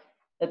saw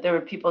that there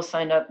were people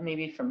signed up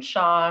maybe from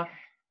Shaw.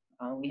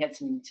 We had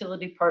some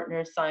utility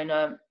partners sign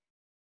up,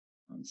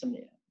 some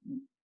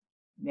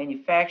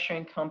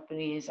manufacturing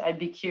companies. I'd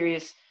be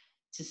curious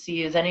to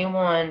see, is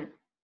anyone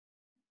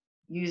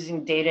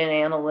using data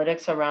and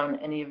analytics around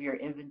any of your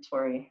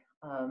inventory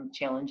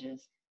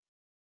challenges?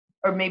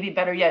 Or maybe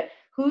better yet,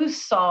 who's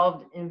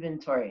solved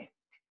inventory?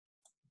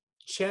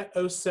 Chat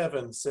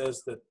 07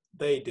 says that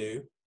they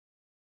do.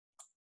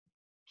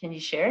 Can you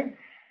share?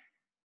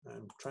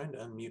 I'm trying to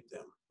unmute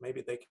them.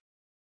 Maybe they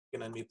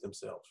can unmute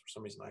themselves. For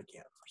some reason, I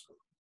can't.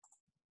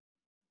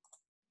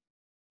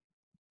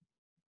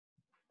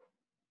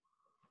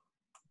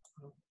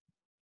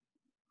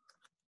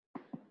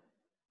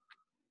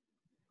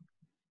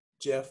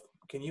 Jeff,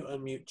 can you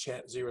unmute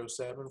chat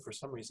 07? For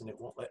some reason, it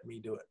won't let me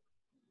do it.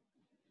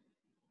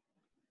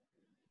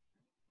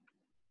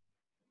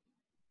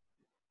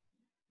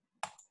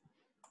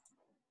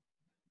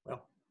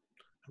 Well,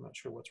 I'm not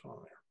sure what's wrong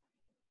there.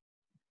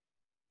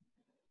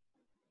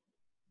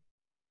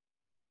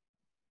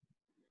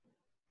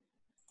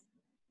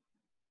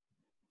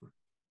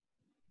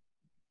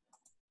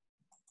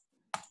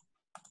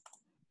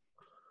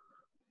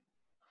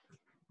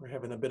 We're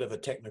having a bit of a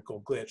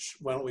technical glitch.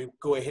 Why don't we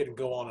go ahead and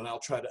go on, and I'll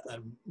try to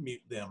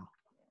unmute them.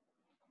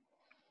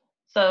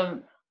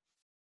 So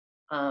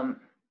the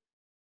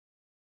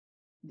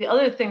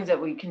other things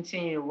that we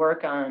continue to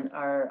work on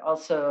are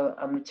also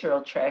a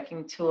material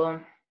tracking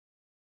tool.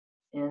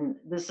 And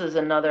this is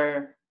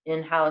another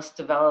in-house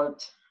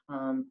developed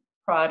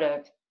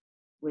product,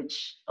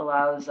 which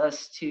allows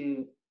us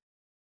to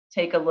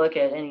take a look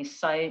at any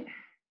site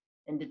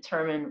and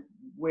determine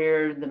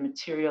where the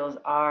materials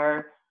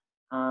are,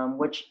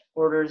 which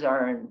orders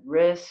are in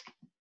risk,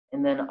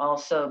 and then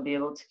also be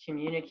able to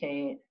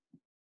communicate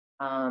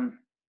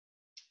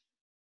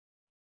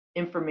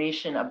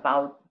information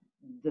about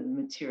the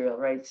material,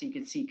 right? So you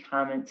can see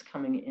comments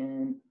coming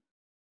in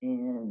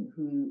and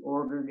who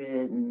ordered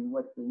it and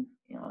what the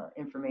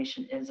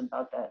information is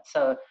about that.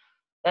 So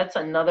that's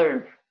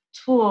another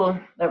tool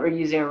that we're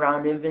using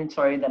around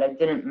inventory that I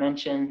didn't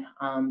mention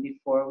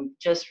before. We've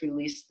just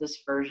released this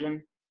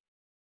version,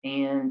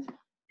 and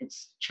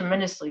it's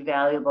tremendously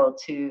valuable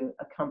to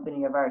a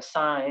company of our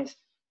size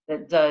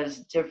that does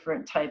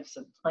different types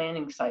of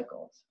planning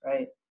cycles,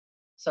 right?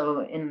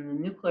 So in the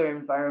nuclear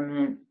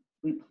environment,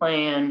 we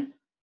plan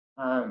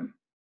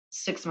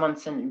 6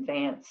 months in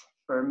advance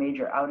for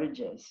major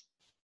outages.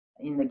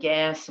 In the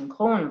gas and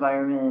coal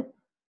environment,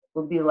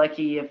 we'll be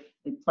lucky if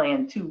we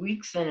plan 2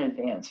 weeks in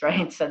advance,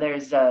 right? So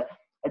there's a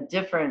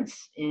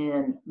difference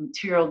in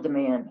material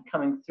demand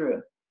coming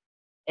through.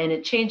 and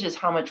it changes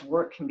how much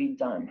work can be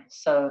done.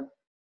 So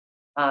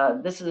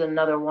this is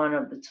another one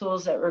of the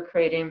tools that we're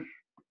creating.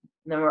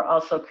 And then we're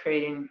also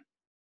creating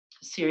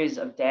a series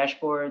of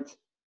dashboards.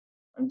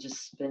 I've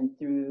just been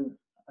through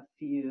a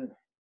few.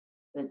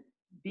 But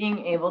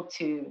being able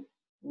to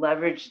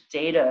leverage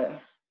data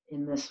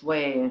in this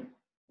way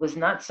was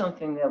not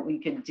something that we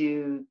could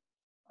do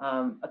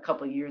a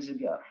couple of years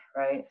ago,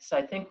 right? So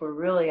I think we're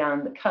really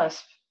on the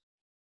cusp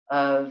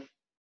of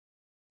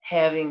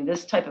having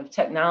this type of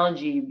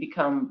technology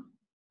become,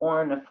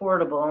 one,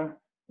 affordable,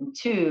 and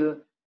two,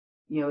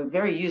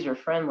 very user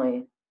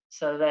friendly,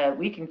 so that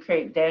we can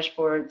create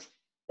dashboards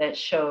that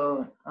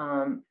show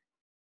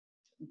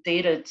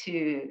data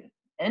to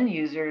end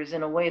users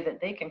in a way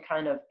that they can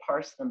kind of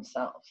parse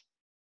themselves.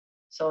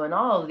 So in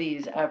all of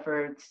these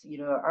efforts,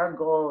 our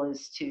goal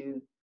is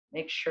to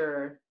make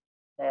sure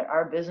that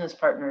our business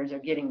partners are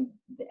getting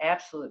the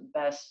absolute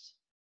best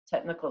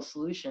technical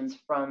solutions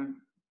from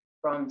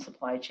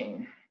supply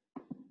chain.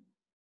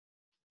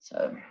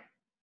 So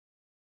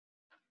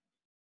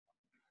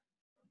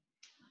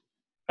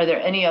are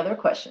there any other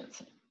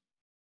questions?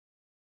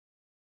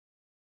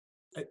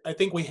 I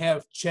think we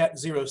have chat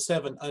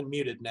 07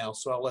 unmuted now,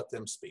 so I'll let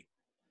them speak.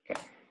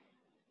 Okay.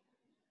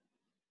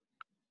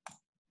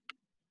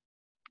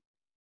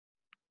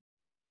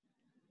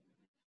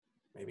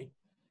 Maybe.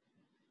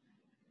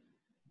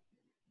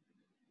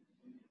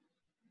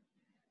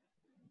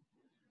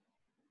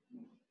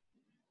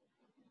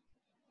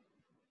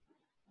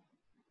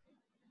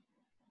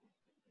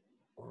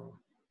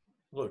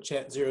 Hello,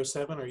 chat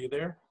 07, are you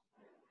there?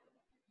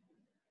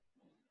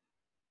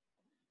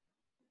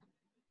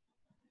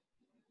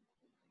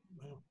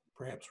 Well,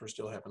 perhaps we're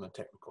still having a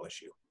technical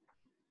issue.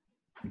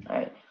 All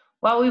right.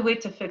 While we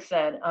wait to fix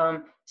that,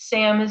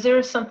 Sam, is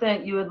there something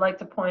that you would like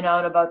to point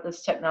out about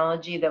this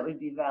technology that would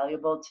be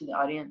valuable to the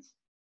audience?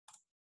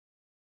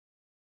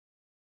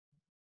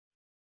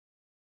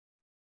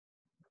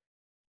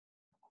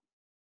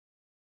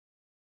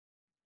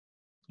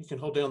 You can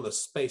hold down the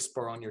space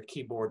bar on your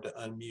keyboard to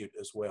unmute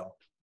as well.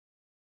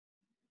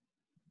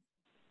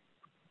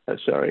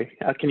 Sorry,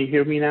 can you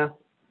hear me now?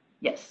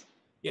 Yes.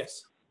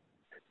 Yes.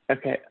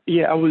 Okay,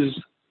 yeah,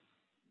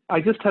 I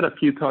just had a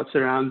few thoughts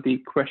around the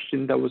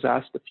question that was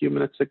asked a few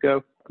minutes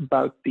ago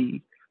about the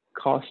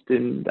cost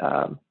and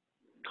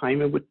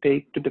time it would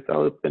take to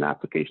develop an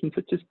application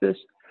such as this.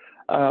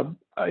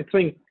 I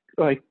think,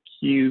 like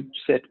you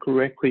said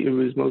correctly, it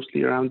was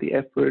mostly around the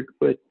effort,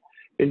 but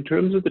in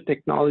terms of the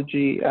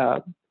technology,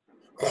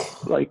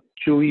 like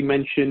Julie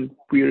mentioned,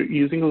 we're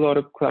using a lot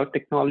of cloud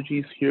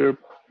technologies here,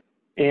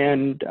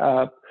 and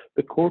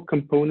the core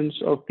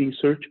components of the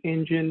search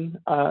engine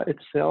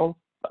itself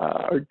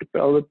are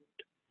developed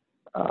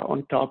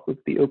on top of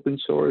the open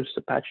source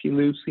Apache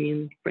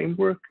Lucene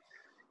framework.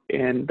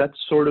 And that's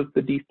sort of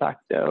the de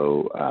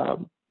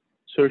facto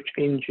search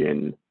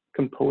engine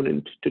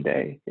component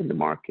today in the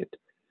market.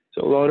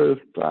 So a lot of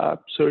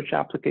search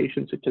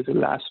applications such as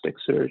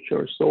Elasticsearch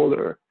or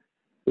Solr,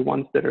 the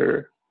ones that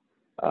are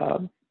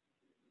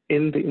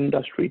in the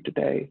industry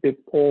today, they've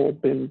all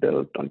been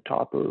built on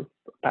top of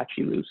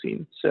Apache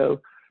Lucene.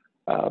 So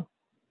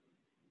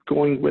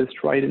going with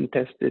tried and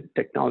tested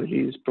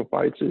technologies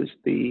provides us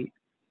the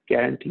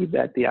guarantee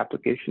that the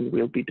application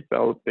we'll be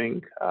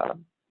developing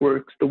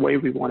works the way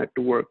we want it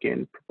to work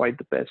and provide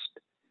the best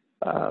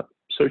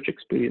search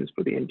experience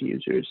for the end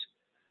users.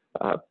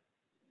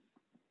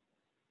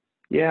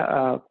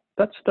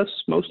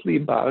 That's mostly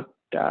about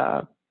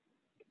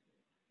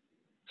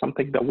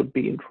something that would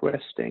be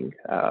interesting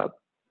to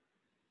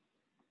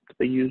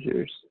the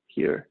users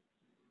here.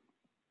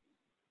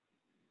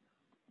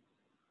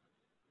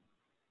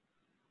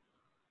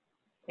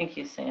 Thank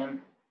you,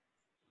 Sam.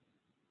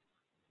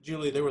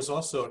 Julie, there was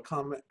also a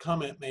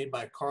comment made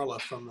by Carla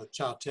from the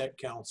Child Tech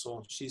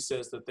Council. She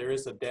says that there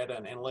is a data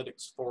and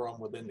analytics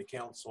forum within the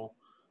council.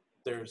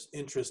 There's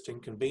interest in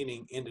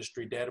convening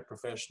industry data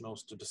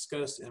professionals to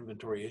discuss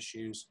inventory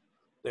issues.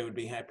 They would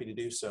be happy to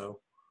do so.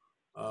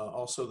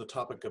 Also, the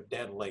topic of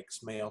data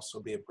lakes may also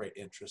be of great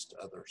interest to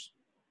others.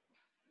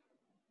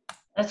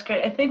 That's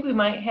great. I think we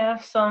might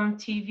have some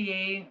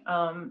TVA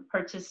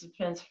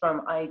participants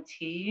from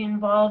IT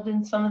involved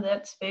in some of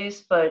that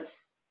space, but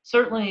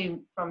certainly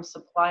from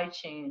supply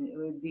chain, it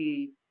would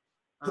be,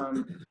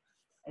 I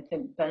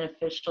think,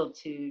 beneficial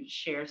to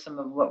share some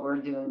of what we're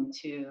doing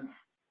too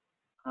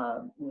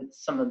with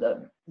some of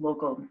the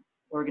local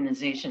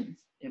organizations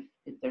if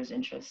there's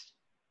interest.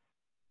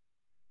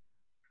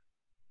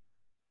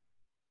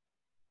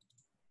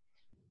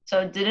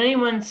 So did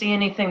anyone see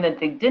anything that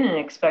they didn't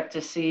expect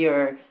to see,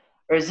 or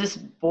is this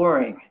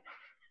boring?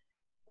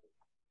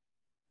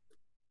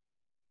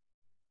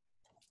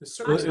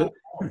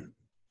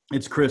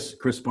 It's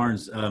Chris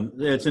Barnes.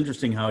 It's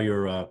interesting how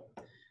you're, I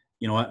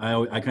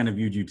kind of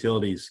viewed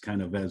utilities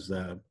kind of as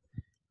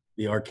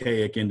the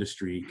archaic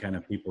industry kind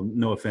of people.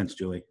 No offense,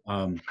 Julie.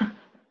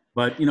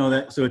 But,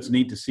 so it's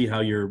neat to see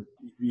how you're,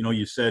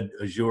 you said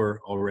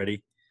Azure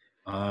already,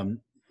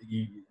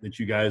 that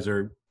you guys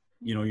are,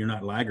 you're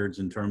not laggards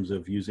in terms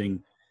of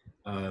using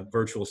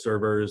virtual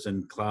servers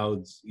and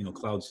clouds,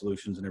 cloud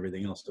solutions and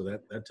everything else. So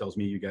that tells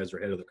me you guys are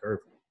ahead of the curve,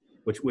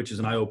 which is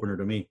an eye opener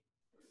to me.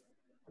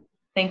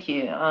 Thank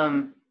you.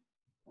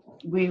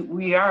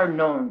 We are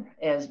known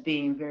as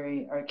being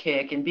very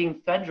archaic, and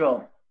being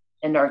federal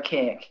and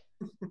archaic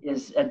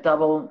is a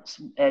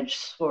double-edged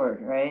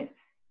sword, right?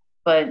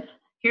 But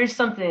here's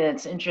something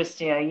that's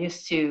interesting. I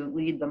used to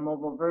lead the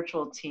mobile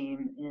virtual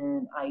team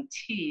in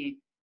IT,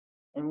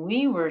 and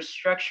we were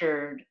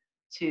structured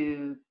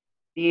to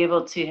be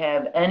able to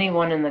have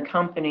anyone in the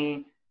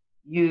company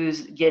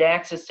get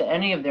access to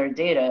any of their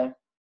data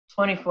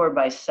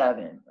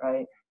 24/7,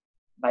 right?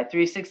 By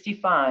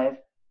 365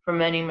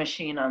 from any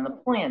machine on the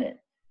planet.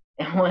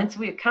 And once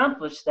we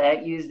accomplished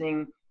that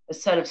using a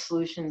set of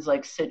solutions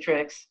like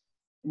Citrix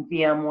and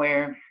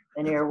VMware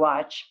and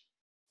AirWatch,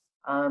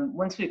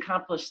 once we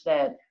accomplished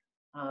that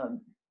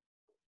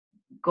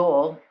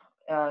goal,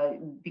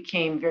 it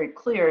became very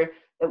clear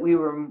that we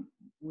were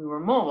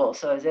mobile.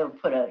 So I was able to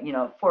put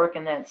a fork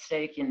in that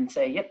steak and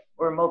say, yep,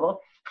 we're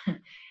mobile.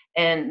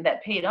 And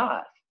that paid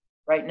off.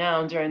 Right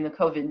now during the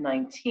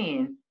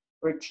COVID-19,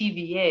 where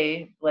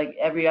TVA, like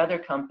every other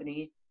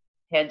company,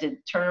 had to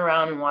turn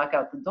around and walk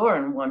out the door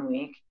in 1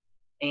 week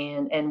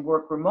and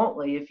work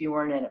remotely if you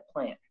weren't at a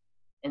plant.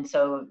 And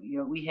so,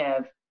 we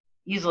have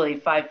easily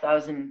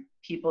 5,000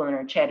 people in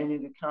our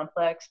Chattanooga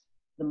complex,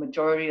 the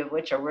majority of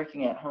which are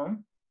working at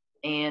home,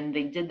 and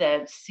they did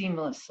that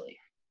seamlessly.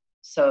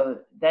 So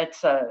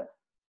that's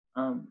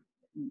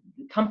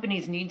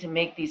companies need to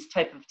make these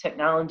type of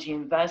technology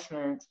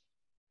investments,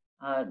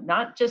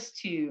 not just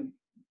to,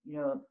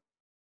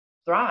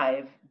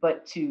 thrive,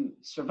 but to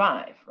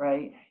survive,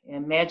 right?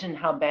 Imagine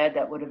how bad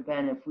that would have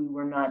been if we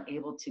were not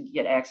able to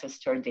get access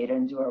to our data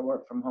and do our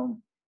work from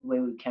home the way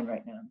we can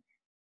right now.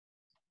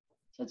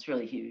 So it's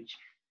really huge.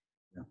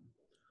 Yeah.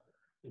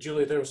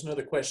 Julie, there was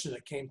another question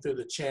that came through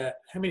the chat.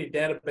 How many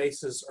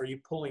databases are you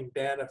pulling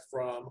data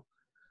from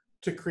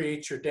to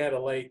create your data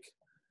lake?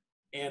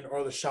 And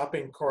are the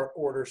shopping cart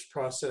orders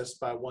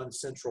processed by one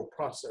central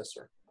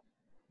processor?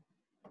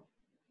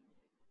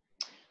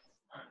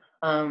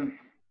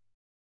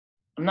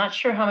 I'm not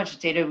sure how much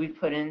data we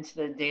put into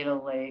the data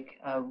lake.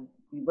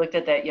 We looked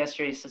at that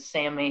yesterday, so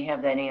Sam may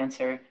have that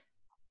answer.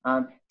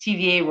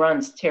 TVA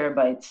runs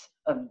terabytes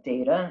of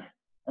data,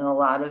 and a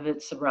lot of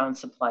it's around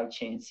supply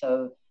chain.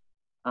 So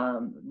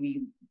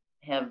we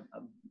have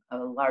a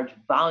large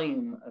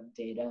volume of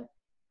data.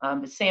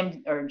 But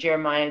Sam or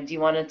Jeremiah, do you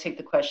want to take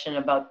the question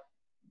about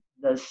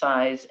the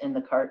size in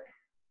the cart?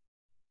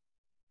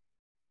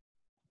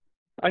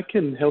 I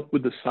can help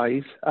with the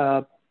size.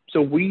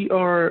 So we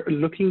are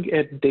looking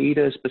at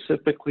data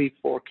specifically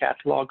for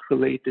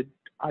catalog-related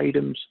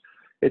items.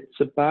 It's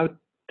about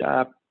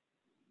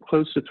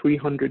close to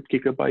 300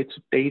 gigabytes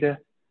of data.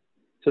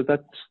 So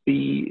that's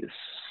the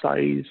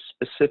size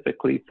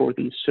specifically for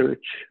the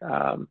search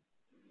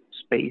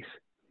space.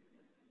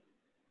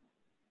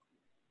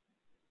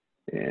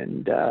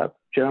 And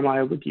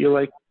Jeremiah, would you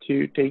like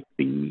to take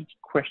the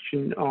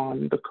question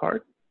on the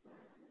cart?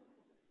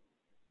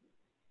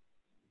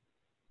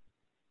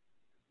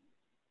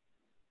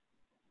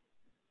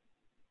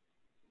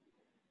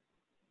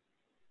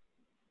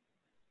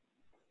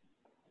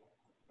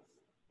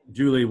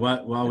 Julie,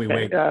 while we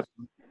wait.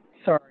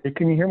 Sorry,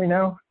 can you hear me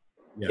now?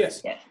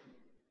 Yes. Yes.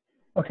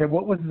 Okay,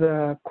 what was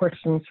the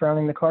question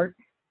surrounding the cart?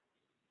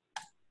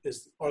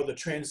 Are the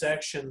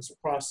transactions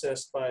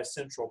processed by a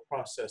central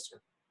processor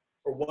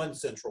or one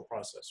central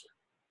processor?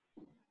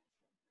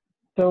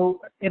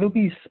 So it'll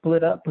be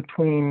split up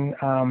between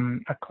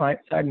a client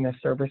side and a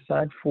server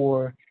side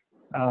for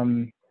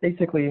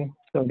basically,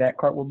 so that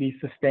cart will be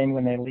sustained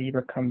when they leave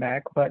or come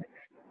back, but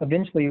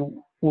eventually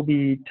we'll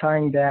be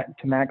tying that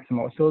to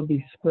Maximo. So it'll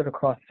be split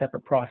across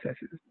separate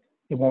processes.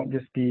 It won't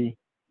just be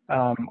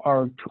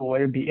our tool,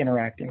 it'll be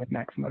interacting with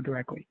Maximo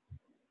directly.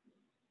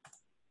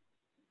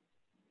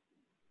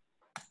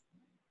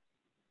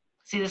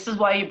 See, this is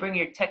why you bring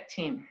your tech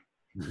team.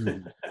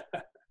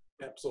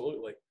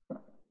 Absolutely.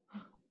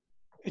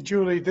 Hey,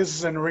 Julie, this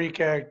is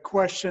Enrique.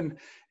 Question,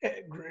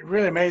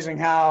 really amazing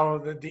how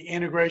the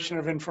integration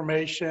of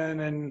information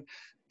and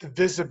the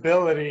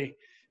visibility,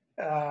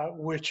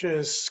 which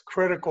is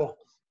critical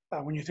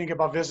when you think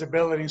about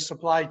visibility in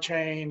supply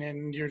chain,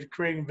 and you're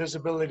creating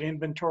visibility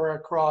inventory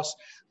across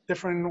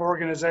different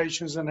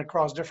organizations and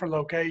across different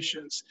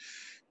locations.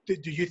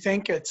 Do you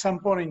think at some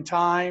point in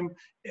time,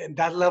 and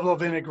that level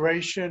of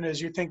integration,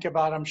 as you think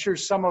about, I'm sure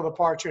some of the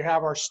parts you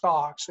have are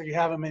stock, so you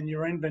have them in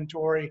your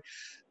inventory.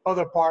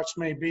 Other parts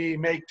may be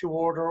make to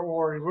order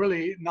or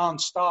really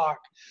non-stock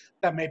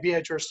that may be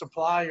at your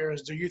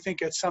suppliers. Do you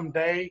think at some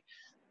day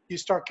you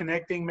start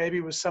connecting maybe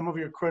with some of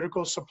your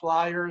critical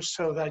suppliers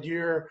so that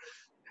you're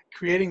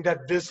creating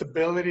that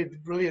visibility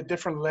really at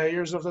different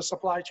layers of the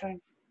supply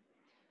chain?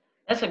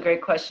 That's a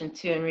great question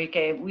too,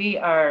 Enrique. We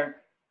have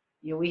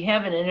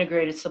an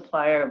integrated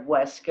supplier of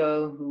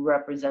Wesco who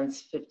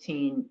represents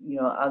 15,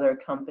 other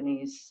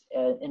companies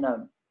in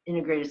an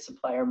integrated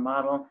supplier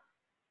model.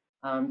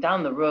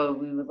 Down the road,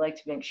 we would like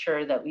to make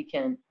sure that we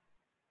can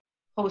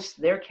host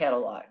their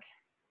catalog,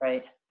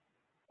 right?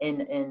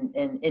 and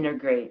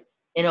integrate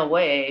in a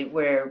way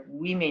where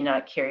we may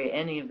not carry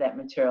any of that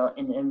material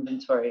in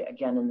inventory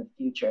again in the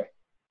future.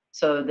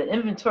 So the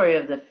inventory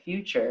of the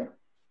future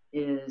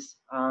is,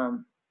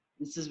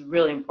 this is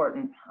really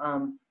important.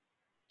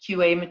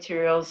 QA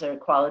materials are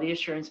quality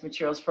assurance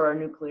materials for our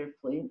nuclear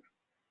fleet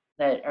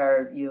that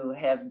are, you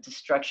have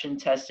destruction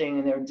testing,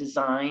 and they're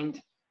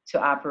designed to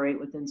operate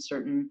within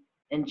certain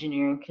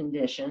engineering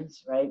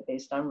conditions, right,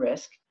 based on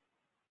risk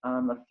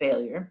of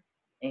failure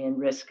and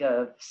risk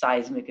of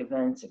seismic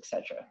events,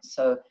 etc.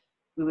 So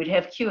we would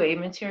have QA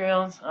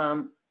materials,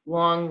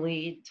 long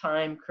lead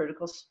time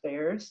critical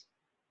spares,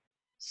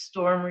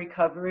 storm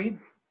recovery,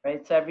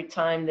 right? So every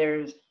time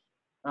there's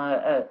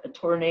a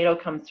tornado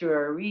come through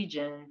our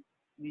region,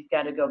 we've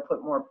got to go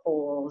put more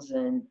poles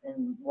and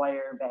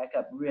wire back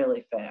up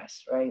really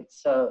fast, right?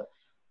 So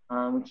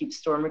we keep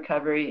storm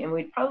recovery, and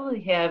we'd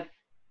probably have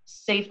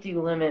safety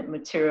limit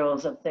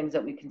materials of things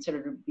that we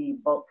consider to be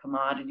bulk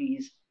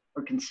commodities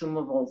or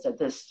consumables at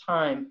this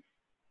time.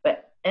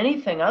 But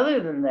anything other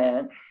than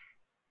that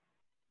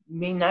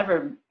may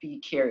never be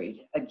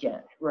carried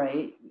again,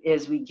 right?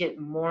 As we get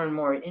more and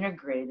more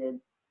integrated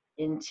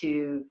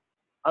into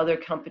other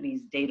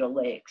companies' data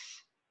lakes,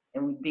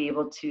 and we'd be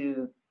able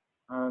to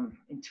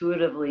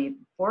intuitively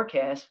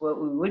forecast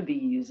what we would be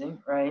using,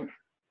 right?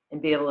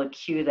 And be able to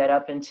queue that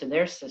up into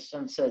their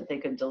system so that they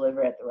could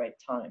deliver at the right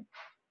time.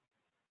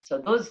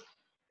 So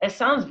it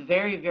sounds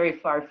very, very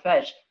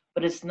far-fetched,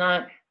 but it's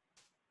not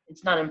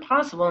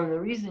impossible. And the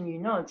reason you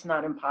know it's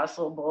not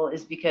impossible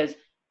is because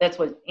that's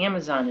what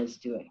Amazon is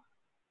doing,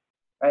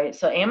 right?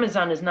 So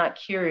Amazon is not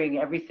carrying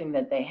everything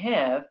that they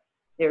have.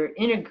 They're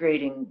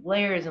integrating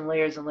layers and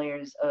layers and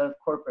layers of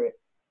corporate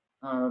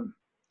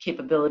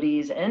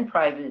capabilities and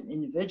private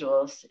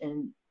individuals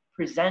and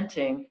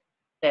presenting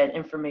that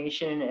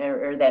information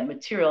or that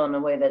material in a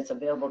way that's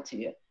available to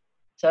you.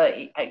 So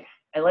I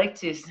like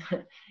to,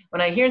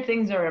 when I hear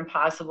things are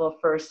impossible,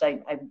 first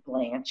I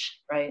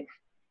blanch, right?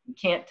 You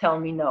can't tell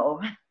me no.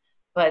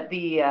 But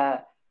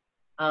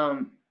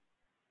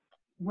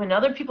when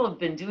other people have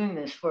been doing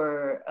this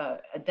for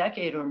a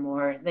decade or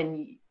more,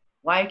 then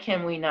why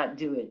can we not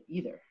do it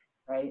either,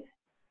 right?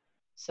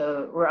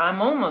 So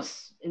I'm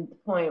almost at the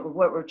point of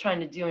what we're trying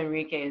to do,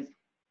 Enrique, is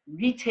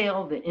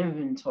retail the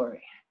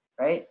inventory,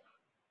 right?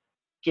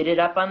 Get it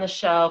up on the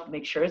shelf,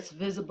 make sure it's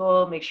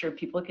visible, make sure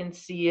people can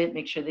see it,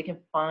 make sure they can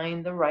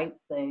find the right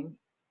thing,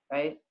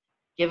 right?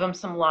 Give them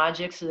some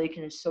logic so they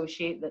can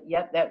associate that,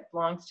 yep, that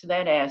belongs to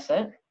that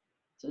asset.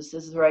 So this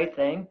is the right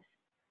thing.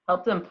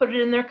 Help them put it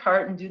in their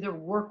cart and do their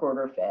work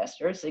order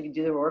faster. So they can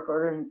do their work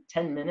order in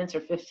 10 minutes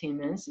or 15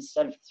 minutes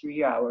instead of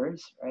 3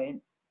 hours, right?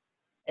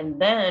 And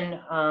then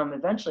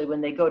eventually when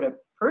they go to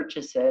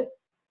purchase it,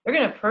 they're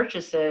going to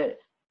purchase it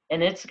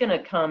and it's going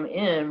to come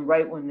in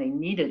right when they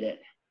needed it.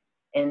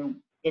 And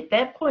at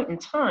that point in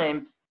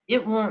time,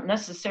 it won't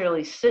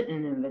necessarily sit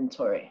in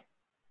inventory.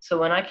 So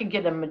when I can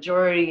get a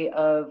majority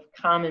of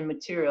common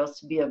materials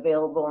to be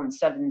available in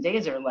 7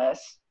 days or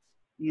less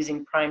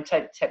using prime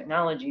type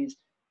technologies,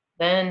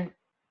 then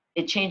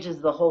it changes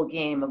the whole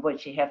game of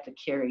what you have to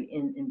carry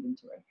in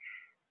inventory.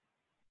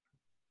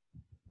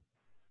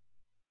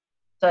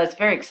 So it's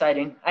very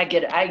exciting. I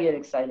get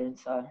excited.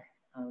 So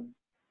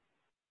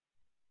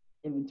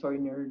inventory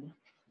nerd.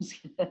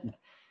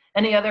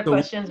 Any other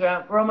questions?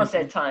 We're almost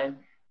at time.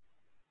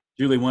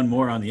 Julie, one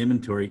more on the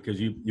inventory, because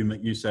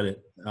you said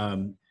it.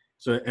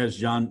 So as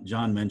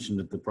John mentioned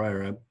at the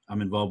prior,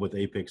 I'm involved with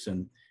APIX,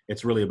 and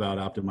it's really about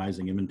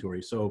optimizing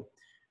inventory. So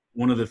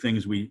one of the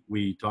things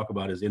we talk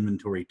about is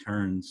inventory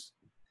turns.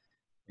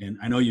 And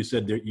I know you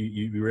said that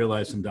you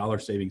realized some dollar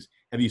savings.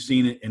 Have you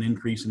seen an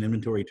increase in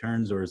inventory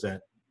turns, or is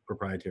that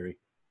proprietary?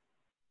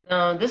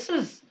 No,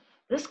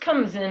 this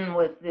comes in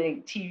with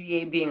the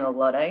TVA being a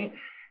Luddite.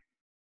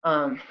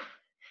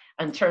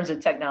 In terms of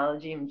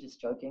technology, I'm just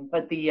joking,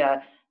 but the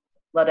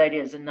Luddite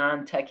is a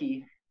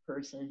non-techie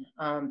person.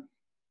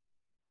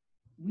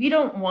 We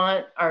don't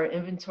want our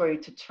inventory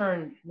to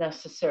turn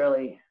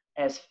necessarily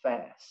as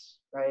fast,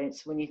 right?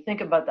 So when you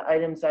think about the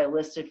items I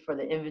listed for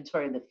the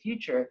inventory of the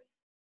future,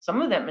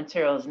 some of that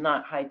material is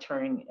not high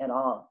turning at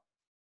all.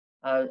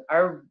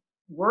 Our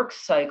work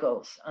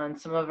cycles on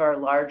some of our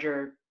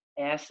larger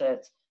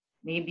assets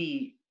may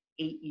be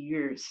 8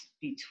 years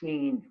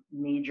between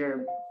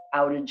major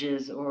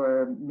outages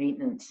or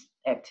maintenance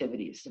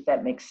activities, if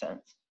that makes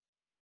sense.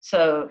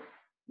 So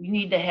we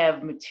need to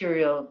have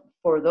material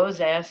for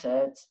those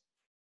assets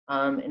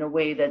in a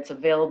way that's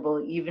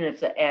available even if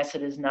the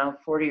asset is now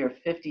 40 or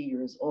 50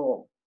 years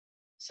old.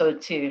 So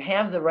to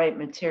have the right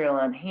material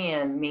on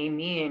hand may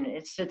mean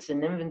it sits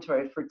in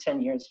inventory for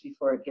 10 years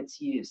before it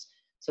gets used.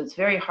 So it's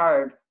very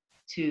hard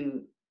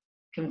to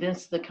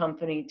convince the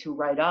company to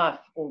write off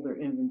older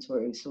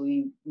inventory. So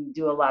we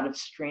do a lot of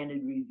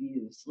stranded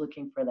reviews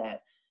looking for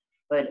that.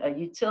 But a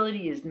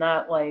utility is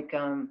not like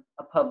a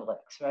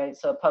Publix, right?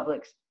 So a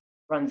Publix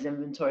runs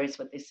inventory, it's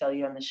what they sell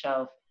you on the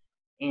shelf,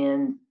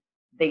 and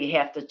they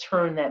have to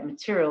turn that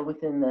material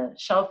within the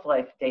shelf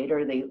life date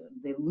or they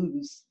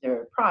lose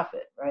their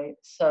profit, right?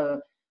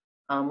 So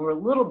we're a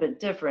little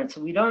bit different.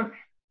 So we don't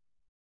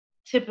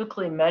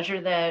typically measure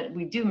that.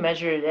 We do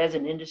measure it as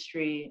an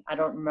industry. I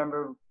don't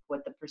remember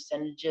what the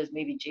percentage is.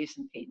 Maybe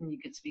Jason Payton, you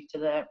could speak to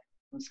that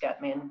from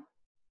Scott Mann,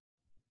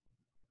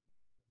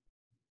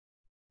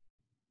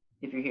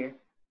 if you're here.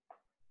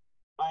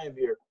 I am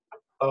here.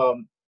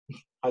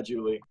 Hi,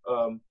 Julie.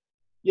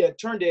 Yeah,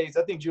 turn days,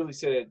 I think Julie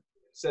said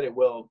it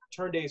well.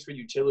 Turn days for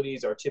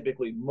utilities are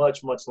typically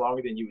much, much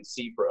longer than you would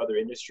see for other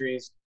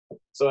industries.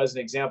 So as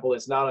an example,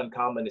 it's not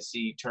uncommon to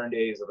see turn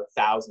days of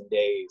 1,000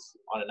 days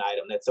on an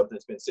item. That's something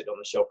that's been sitting on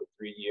the shelf for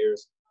 3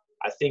 years.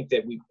 I think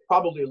that we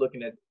probably are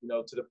looking at,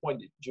 to the point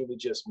that Julie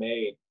just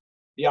made,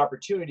 the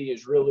opportunity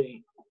is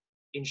really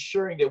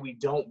ensuring that we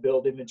don't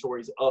build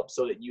inventories up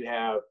so that you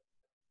have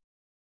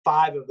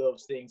 5 of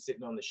those things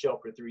sitting on the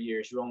shelf for 3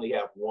 years. You only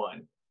have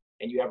 1,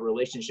 and you have a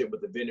relationship with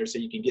the vendor so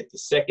you can get the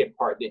second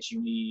part that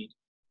you need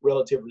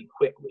relatively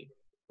quickly.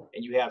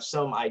 And you have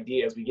some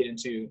idea as we get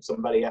into,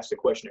 somebody asked a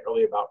question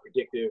earlier about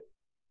predictive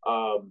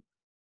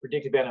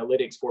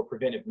analytics for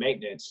preventive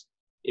maintenance.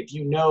 If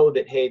you know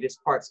that, hey, this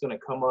part's going to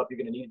come up, you're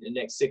going to need it in the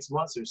next 6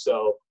 months or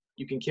so,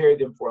 you can carry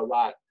them for a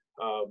lot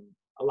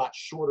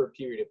shorter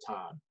period of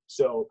time.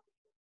 So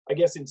I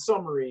guess in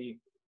summary,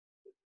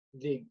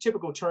 the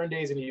typical turn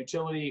days in a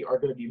utility are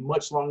going to be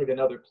much longer than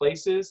other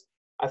places.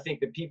 I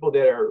think the people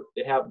that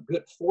have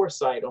good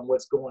foresight on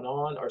what's going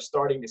on are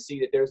starting to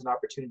see that there's an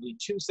opportunity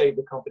to save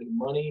the company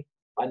money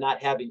by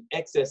not having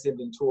excess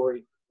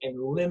inventory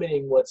and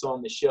limiting what's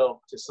on the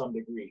shelf to some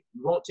degree.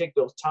 You won't take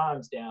those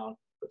times down,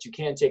 but you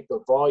can take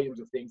the volumes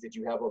of things that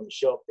you have on the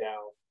shelf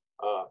down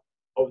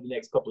over the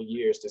next couple of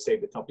years to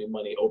save the company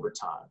money over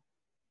time.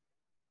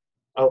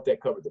 I hope that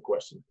covered the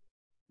question.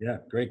 Yeah,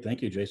 great.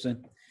 Thank you,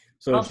 Jason.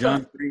 So Also,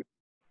 John,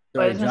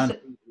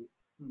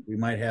 we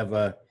might have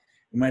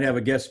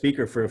a guest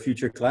speaker for a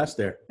future class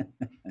there.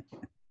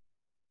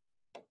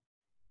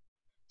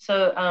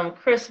 So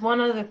Chris, one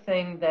other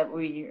thing that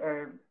we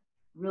are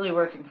really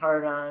working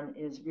hard on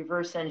is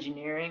reverse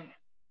engineering.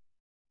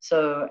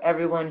 So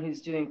everyone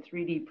who's doing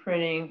 3D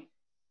printing,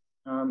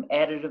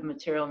 additive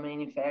material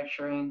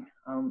manufacturing,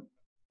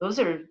 those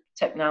are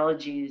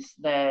technologies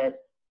that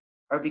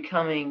are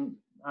becoming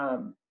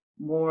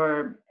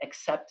more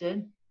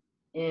accepted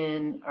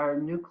in our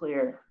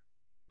nuclear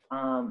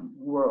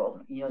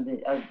world,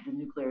 the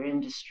nuclear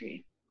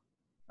industry.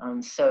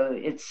 So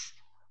it's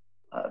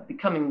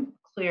becoming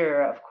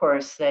clear, of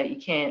course, that you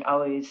can't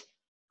always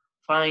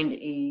find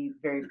a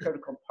very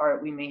critical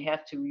part. We may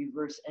have to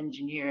reverse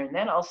engineer, and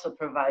that also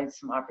provides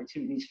some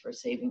opportunities for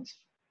savings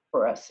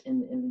for us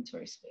in the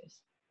inventory space.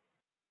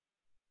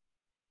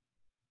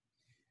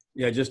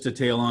 Yeah, just to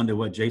tail on to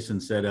what Jason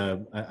said,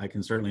 I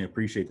can certainly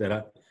appreciate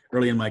that.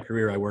 Early in my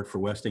career, I worked for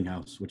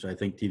Westinghouse, which I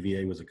think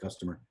TVA was a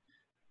customer.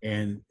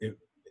 And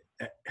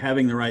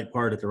having the right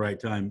part at the right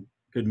time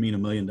could mean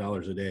 $1 million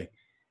a day.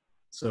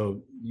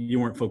 So you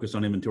weren't focused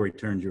on inventory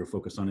turns, you were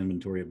focused on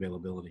inventory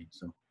availability.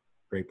 So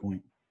great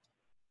point.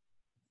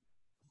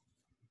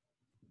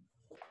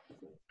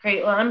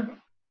 Great. Well, I'm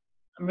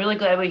really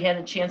glad we had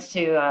a chance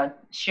to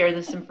share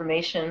this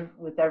information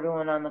with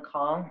everyone on the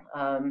call.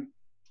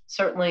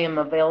 Certainly I'm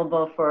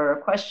available for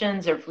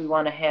questions, or if we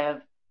want to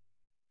have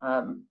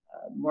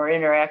more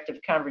interactive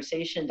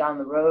conversation down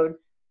the road.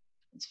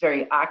 It's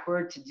very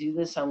awkward to do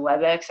this on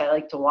WebEx. I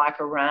like to walk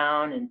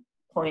around and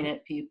point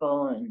at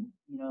people and,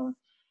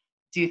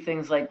 do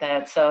things like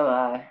that.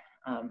 So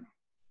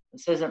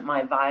this isn't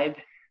my vibe,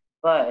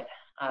 but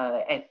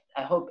I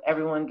hope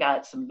everyone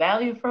got some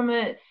value from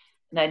it,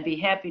 and I'd be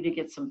happy to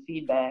get some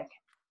feedback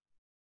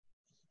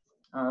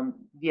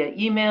via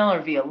email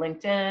or via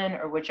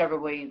LinkedIn or whichever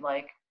way you'd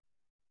like.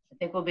 I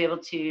think we'll be able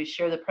to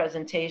share the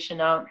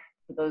presentation out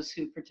for those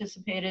who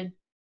participated.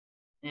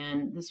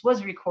 And this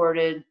was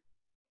recorded.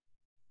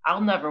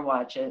 I'll never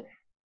watch it,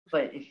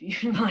 but if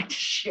you'd like to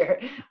share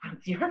it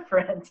with your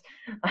friends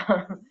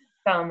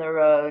down the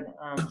road,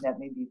 that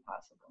may be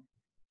possible.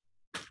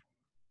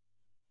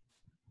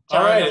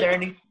 John, all right. Is there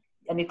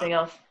anything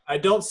else? I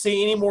don't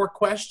see any more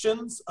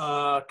questions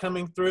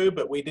coming through,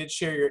 but we did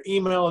share your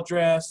email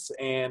address.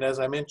 And as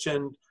I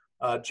mentioned,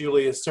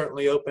 Julie is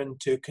certainly open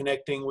to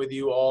connecting with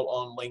you all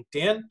on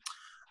LinkedIn.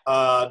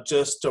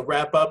 Just to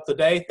wrap up the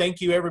day,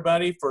 thank you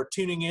everybody for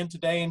tuning in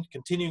today and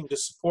continuing to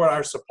support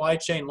our supply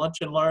chain lunch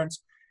and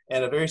learns.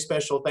 And a very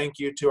special thank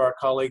you to our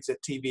colleagues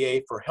at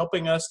TVA for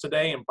helping us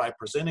today and by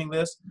presenting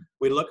this.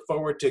 We look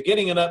forward to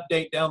getting an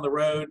update down the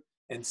road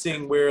and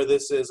seeing where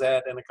this is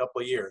at in a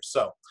couple of years.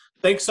 So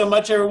thanks so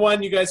much,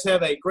 everyone. You guys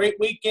have a great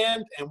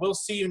weekend, and we'll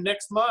see you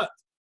next month.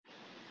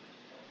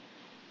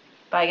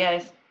 Bye,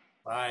 guys.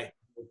 Bye.